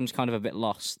sarcasm's kind of a bit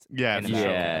lost. Yeah,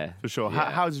 for sure.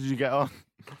 Yeah. How did you get on?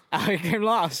 I came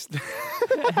last.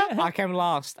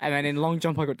 And then in long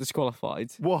jump I got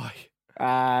disqualified. Why?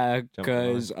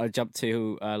 Because I jumped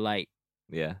too late.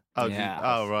 Yeah. Oh,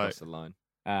 yeah. Right. That's the line.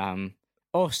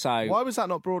 Also, why was that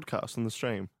not broadcast on the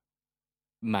stream?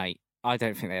 Mate, I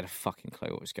don't think they had a fucking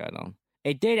clue what was going on.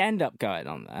 It did end up going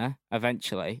on there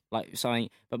eventually, like something.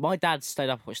 But my dad stayed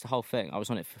up and watched the whole thing. I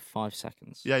was on it for 5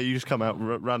 seconds. Yeah, you just come out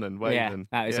running, waving. Yeah,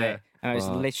 that was it. And that was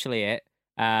literally it.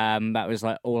 That was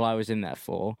like all I was in there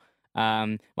for.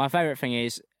 My favourite thing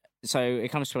is, so it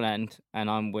comes to an end, and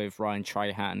I'm with Ryan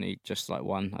Trahan, who just like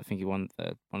won. I think he won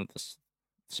one of the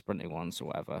sprinting ones or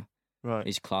whatever. Right.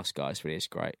 He's a class guy, so he is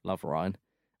great. Love Ryan.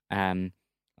 I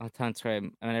turn to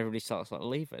him, and everybody starts like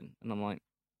leaving, and I'm like,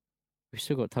 "We've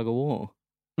still got tug of war."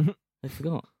 They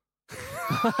forgot.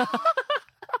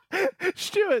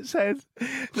 Stuart said,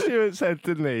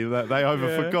 didn't he, that they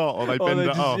either forgot or they binned it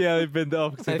off. Yeah, they binned it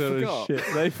off because they forgot. Shit.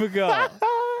 They forgot.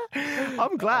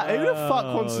 I'm glad. Who the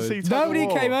fuck wants to see tug Nobody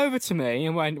of war? came over to me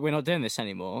and went, "We're not doing this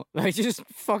anymore." They just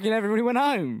fucking everybody went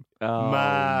home. Oh,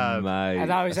 mad. Mate,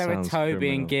 and I was there with Toby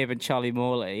criminal. and Gib and Charlie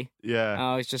Morley. Yeah. And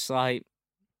I was just like,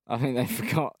 I think they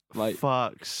forgot. Like,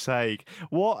 fuck's sake!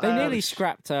 What? They nearly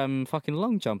scrapped fucking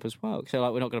long jump as well. So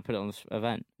like, we're not going to put it on this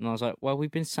event. And I was like, well, we've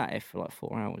been sat here for like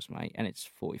 4 hours, mate, and it's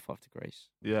 45 degrees.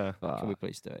 Yeah. Can we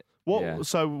please do it? What? Yeah.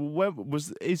 So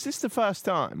is this the first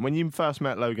time when you first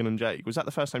met Logan and Jake? Was that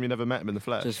the first time you never met him in the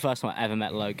flesh? So it's the first time I ever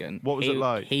met Logan. What was it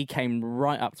like? He came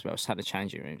right up to me. I was sat in the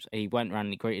changing rooms. He went around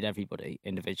and he greeted everybody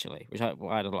individually, which I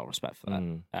had a lot of respect for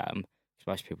that. Because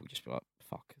most people just be like,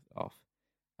 fuck off.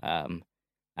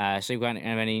 So he went,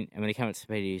 and when he came up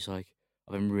to me, he was like,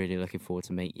 "I've been really looking forward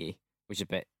to meet you," which is a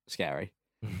bit scary.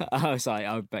 I was like,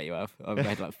 "I bet you have. I've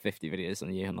made like 50 videos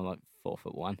on you, and I'm like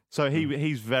 4'1". So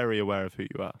he's very aware of who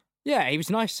you are. Yeah, he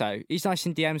was nice though. He's nice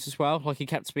in DMs as well. Like he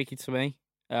kept speaking to me.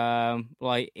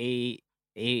 Like he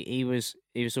was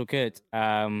all good.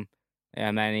 And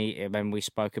then we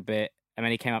spoke a bit, and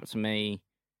then he came up to me.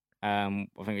 I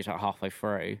think it was like halfway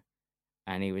through,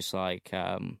 and he was like,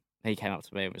 he came up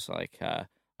to me and was like,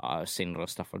 I've seen a lot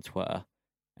of stuff on Twitter,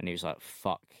 and he was like,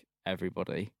 "Fuck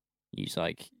everybody." He's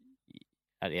like,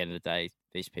 at the end of the day,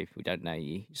 these people don't know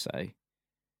you, so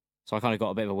I kind of got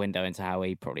a bit of a window into how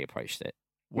he probably approached it,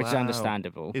 which is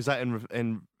understandable. Is that in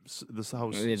the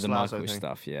whole the Michael thing?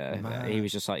 stuff? Yeah, Man. he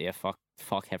was just like, "Yeah,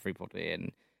 fuck everybody,"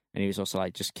 and he was also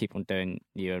like, "Just keep on doing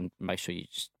you and make sure you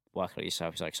just work on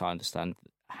yourself." He's like, "So I understand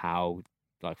how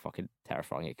like fucking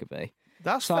terrifying it could be."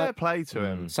 That's fair play to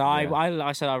him. So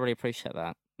I said I really appreciate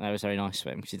that. That was very nice of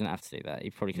him because he didn't have to do that. He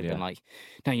probably could have been like,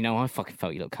 "No, you know, I fucking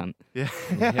felt you little cunt." Yeah.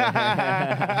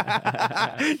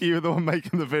 You were the one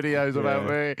making the videos about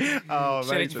me. Oh,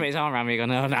 should have just put his arm around me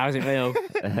and gone, "No, is it real?"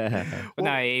 But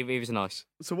no, he was nice.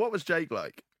 So what was Jake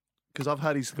like? Because I've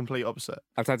heard he's the complete opposite.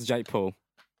 I've talked to Jake Paul.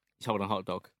 He's holding a hot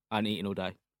dog and eating all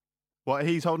day. What,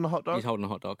 he's holding a hot dog? He's holding a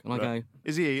hot dog. And I go...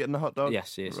 Is he eating the hot dog?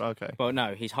 Yes, he is. Okay. Well,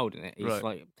 no, he's holding it. He's Right.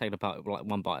 like taking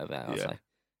one bite of it, I'll say.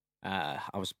 I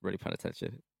was really paying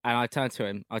attention. And I turned to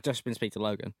him. I'd just been speaking to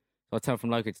Logan. So I turned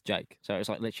from Logan to Jake. So it was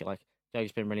like literally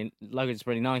like, Logan's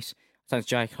really nice. I turned to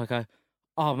Jake. I go,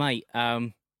 "Oh, mate,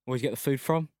 where'd you get the food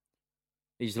from?"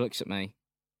 He just looks at me. And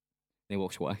he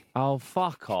walks away. Oh,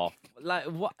 fuck off. Like,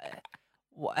 what?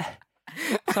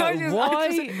 So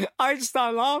I just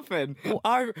started laughing.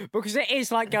 Because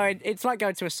it's like going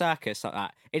to a circus like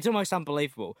that. It's almost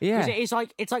unbelievable. Yeah. It's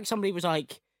like somebody was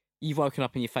like, "You've woken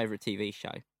up in your favourite TV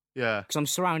show." Yeah. Because I'm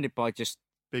surrounded by just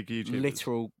big YouTubers.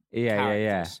 Literal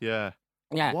Yeah. Yeah.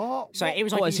 What? So it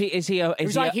was like is he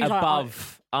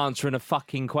above answering a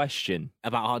fucking question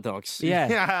about hot dogs?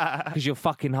 Yeah. Because you're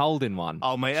fucking holding one.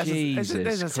 Oh, mate, there's a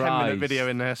 10-minute video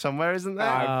in there somewhere, isn't there?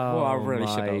 I really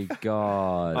should have. My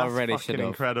God. I really should have.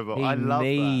 Incredible. He I love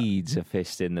needs a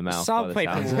fist in the mouth. Some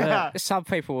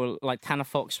people were like, Tanner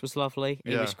Fox was lovely.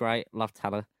 He was great. Loved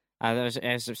Tanner.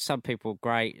 There's some people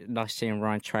great. Nice seeing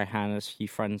Ryan Trahan. There's a few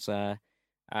friends there.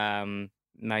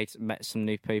 met some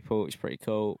new people. It was pretty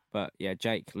cool. But yeah,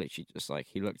 Jake literally just like,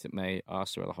 he looked at me,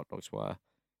 asked where the hot dogs were.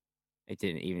 He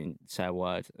didn't even say a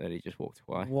word, and he just walked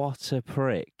away. What a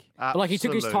prick! But, like, he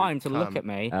took his time to look at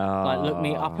me, like look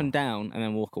me up and down, and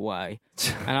then walk away.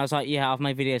 And I was like, "Yeah, I've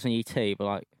made videos on ET, but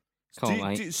like, come on,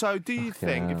 mate." So do you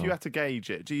think, if you had to gauge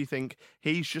it, do you think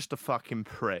he's just a fucking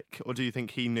prick, or do you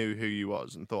think he knew who you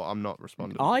was and thought, "I'm not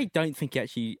responding"? I don't think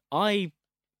actually. I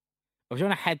was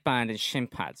wearing a headband and shin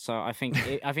pads, so I think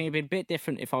it'd be a bit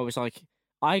different if I was like,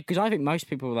 because I think most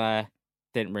people there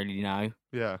didn't really know.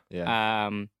 Yeah.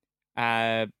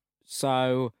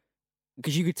 So,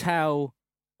 because you could tell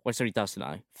what somebody does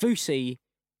know. Fusi,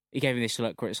 he gave me this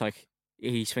look where it's like,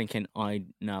 he's thinking, I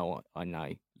know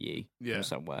you from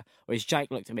somewhere. Whereas Jake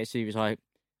looked at me, so he was like,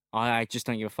 I just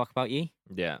don't give a fuck about you.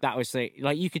 Yeah. That was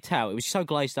like, you could tell, it was so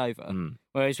glazed over.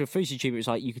 Whereas with Fusi Tube, it was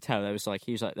like, you could tell there was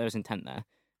intent there.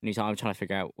 And he's like, I'm trying to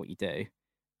figure out what you do.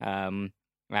 But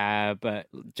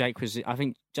I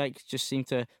think Jake just seemed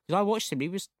to, because I watched him, he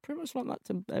was pretty much like that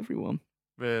to everyone.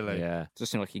 Really? Yeah.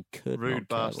 Just seemed like he could. Rude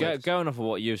bastard. Going off of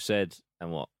what you've said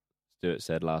and what Stuart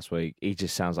said last week, he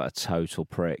just sounds like a total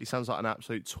prick. He sounds like an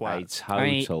absolute twat.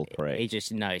 A total prick. He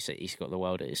just knows that he's got the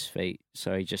world at his feet,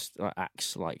 so he just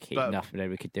acts like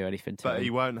nothing could do anything to him. But he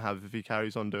won't have if he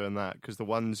carries on doing that, because the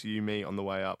ones you meet on the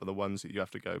way up are the ones that you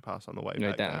have to go past on the way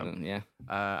back down. Yeah.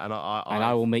 And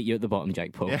I will meet you at the bottom,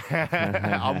 Jake Paul.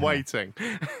 Yeah. I'm waiting.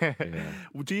 Yeah.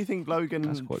 Do you think Logan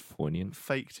That's quite poignant.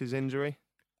 faked his injury?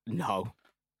 No.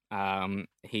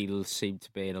 He seemed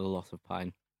to be in a lot of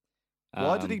pain.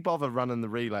 Why did he bother running the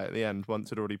relay at the end once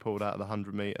he'd already pulled out of the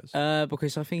 100 metres?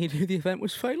 Because I think he knew the event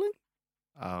was failing.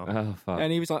 Oh, fuck.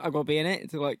 And he was like, I've got to be in it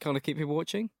to like kind of keep people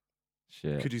watching.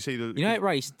 Shit. Could you see the... it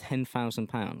raised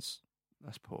 £10,000.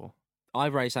 That's poor. I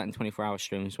raised that in 24-hour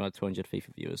streams with 200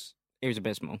 FIFA viewers. It was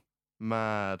abysmal.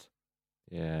 Mad.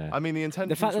 Yeah. I mean, the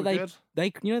intentions fact that were good.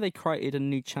 they created a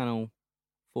new channel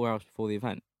 4 hours before the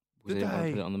event. Because they didn't want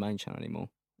to put it on the main channel anymore.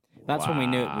 That's when we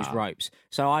knew it was ropes.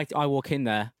 So I walk in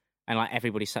there and like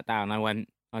everybody sat down. I turned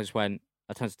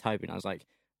to Toby and I was like,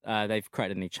 they've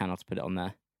created a new channel to put it on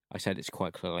there. I said it's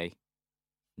quite clearly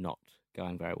not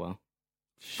going very well.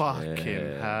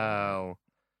 Fucking hell.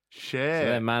 Shit. So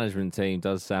their management team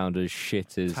does sound as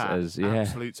shit as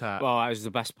Absolute tap. Well, that was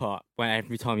the best part. When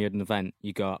every time you had an event,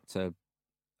 you go up to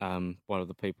one of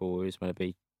the people who was meant to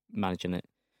be managing it,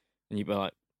 and you'd be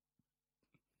like,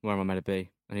 where am I meant to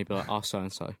be? And he'd be like, ask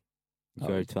so-and-so. You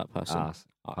go to that person.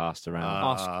 Passed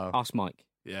around. Ask Mike.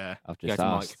 Yeah. I've just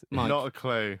asked. Mike. Not a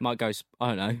clue. Mike goes, I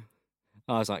don't know.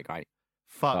 I was like, great.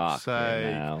 Fuck's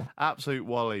sake. Absolute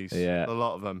wallies. Yeah. A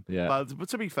lot of them. Yeah. But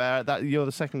to be fair, that you're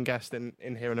the second guest in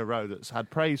here in a row that's had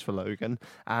praise for Logan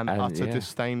and utter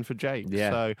disdain for Jake.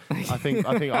 Yeah. So I think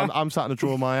I'm starting to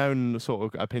draw my own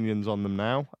sort of opinions on them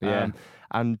now. Yeah.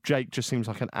 And Jake just seems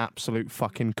like an absolute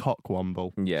fucking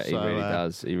cockwomble. Yeah, he really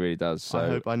does. He really does. So I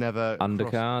hope I never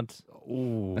undercard.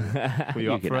 Ooh. Were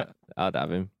you up for it? I'd have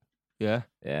him. Yeah.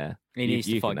 Yeah. He needs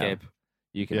to fight Gib.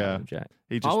 You can have him, Jack.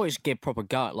 I always give proper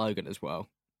go at Logan as well.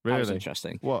 Really? That was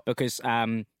interesting. What? Because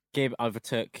Gib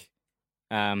overtook,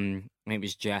 I think it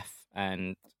was Jeff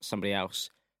and somebody else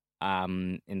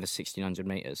in the 1600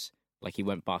 meters. Like he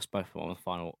went past both of them on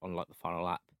the final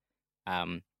lap,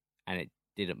 and it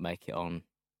didn't make it on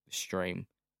the stream.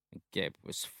 And Gib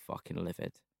was fucking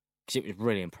livid because it was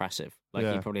really impressive. Like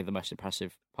he probably the most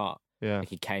impressive part. Yeah. Like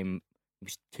he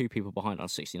was 2 people behind on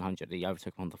 1600. He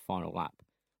overtook him on the final lap.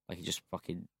 Like he just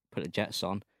fucking put the jets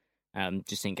on.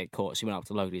 Just didn't get caught. So he went up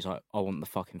to Logan. He's like, I want the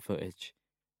fucking footage.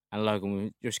 And Logan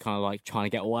was just kind of like trying to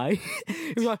get away.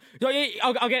 He was like, yeah,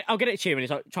 I'll get it to you. And he's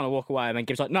like trying to walk away. And then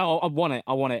Gib's like, no, I want it.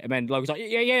 And then Logan's like,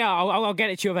 yeah, I'll get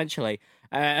it to you eventually.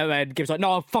 And then Gib's like,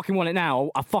 no, I fucking want it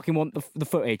now. I fucking want the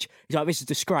footage. He's like, this is a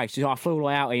disgrace. He's like, I flew all the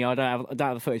way out here. I don't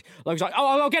have the footage. Logan's like,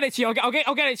 oh, I'll get it to you. I'll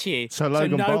get it to you. So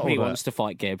Logan nobody wants to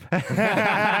fight Gib.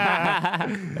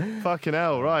 Fucking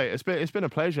hell, right. It's been a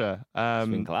pleasure. It's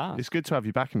been class. It's good to have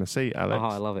you back in the seat, Alex. Oh,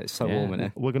 I love it. It's so warm in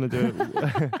here. We're gonna do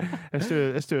it.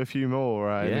 let's do a few more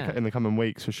in the coming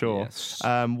weeks for sure. Yes.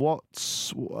 How's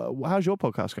your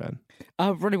podcast going?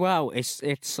 Really well.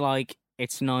 It's like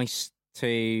it's nice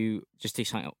to just do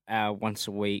something once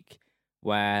a week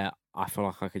where I feel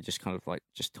like I could just kind of like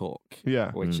just talk.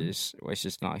 Yeah. Which is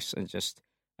nice, and just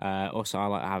also I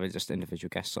like having just individual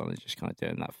guests on and just kind of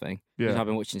doing that thing. Yeah. Because I've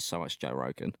been watching so much Joe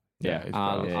Rogan. Yeah.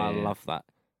 I love that.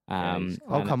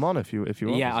 I'll come on if you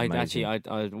want. Yeah, I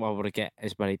want to get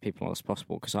as many people on as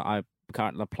possible because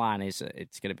the plan is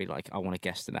it's going to be like I want to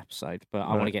guest an episode, but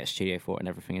I want to get a studio for it and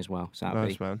everything as well. So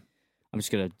nice, man. I'm just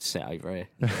going to sit over here.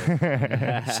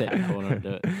 Sit in the corner and do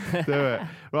it. Do it.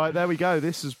 Right, there we go.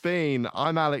 This has been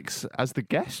ImAllexx as the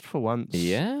guest for once.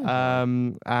 Yeah.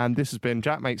 And this has been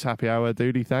Jack Makes Happy Hour.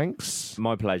 Doody, thanks.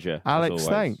 My pleasure. Alex,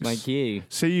 thanks. Thank you.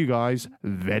 See you guys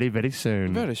very, very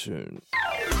soon. Very soon.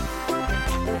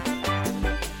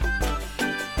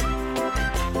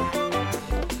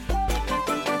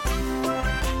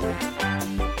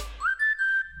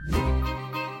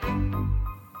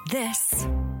 This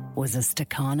was a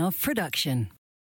Stakhanov production.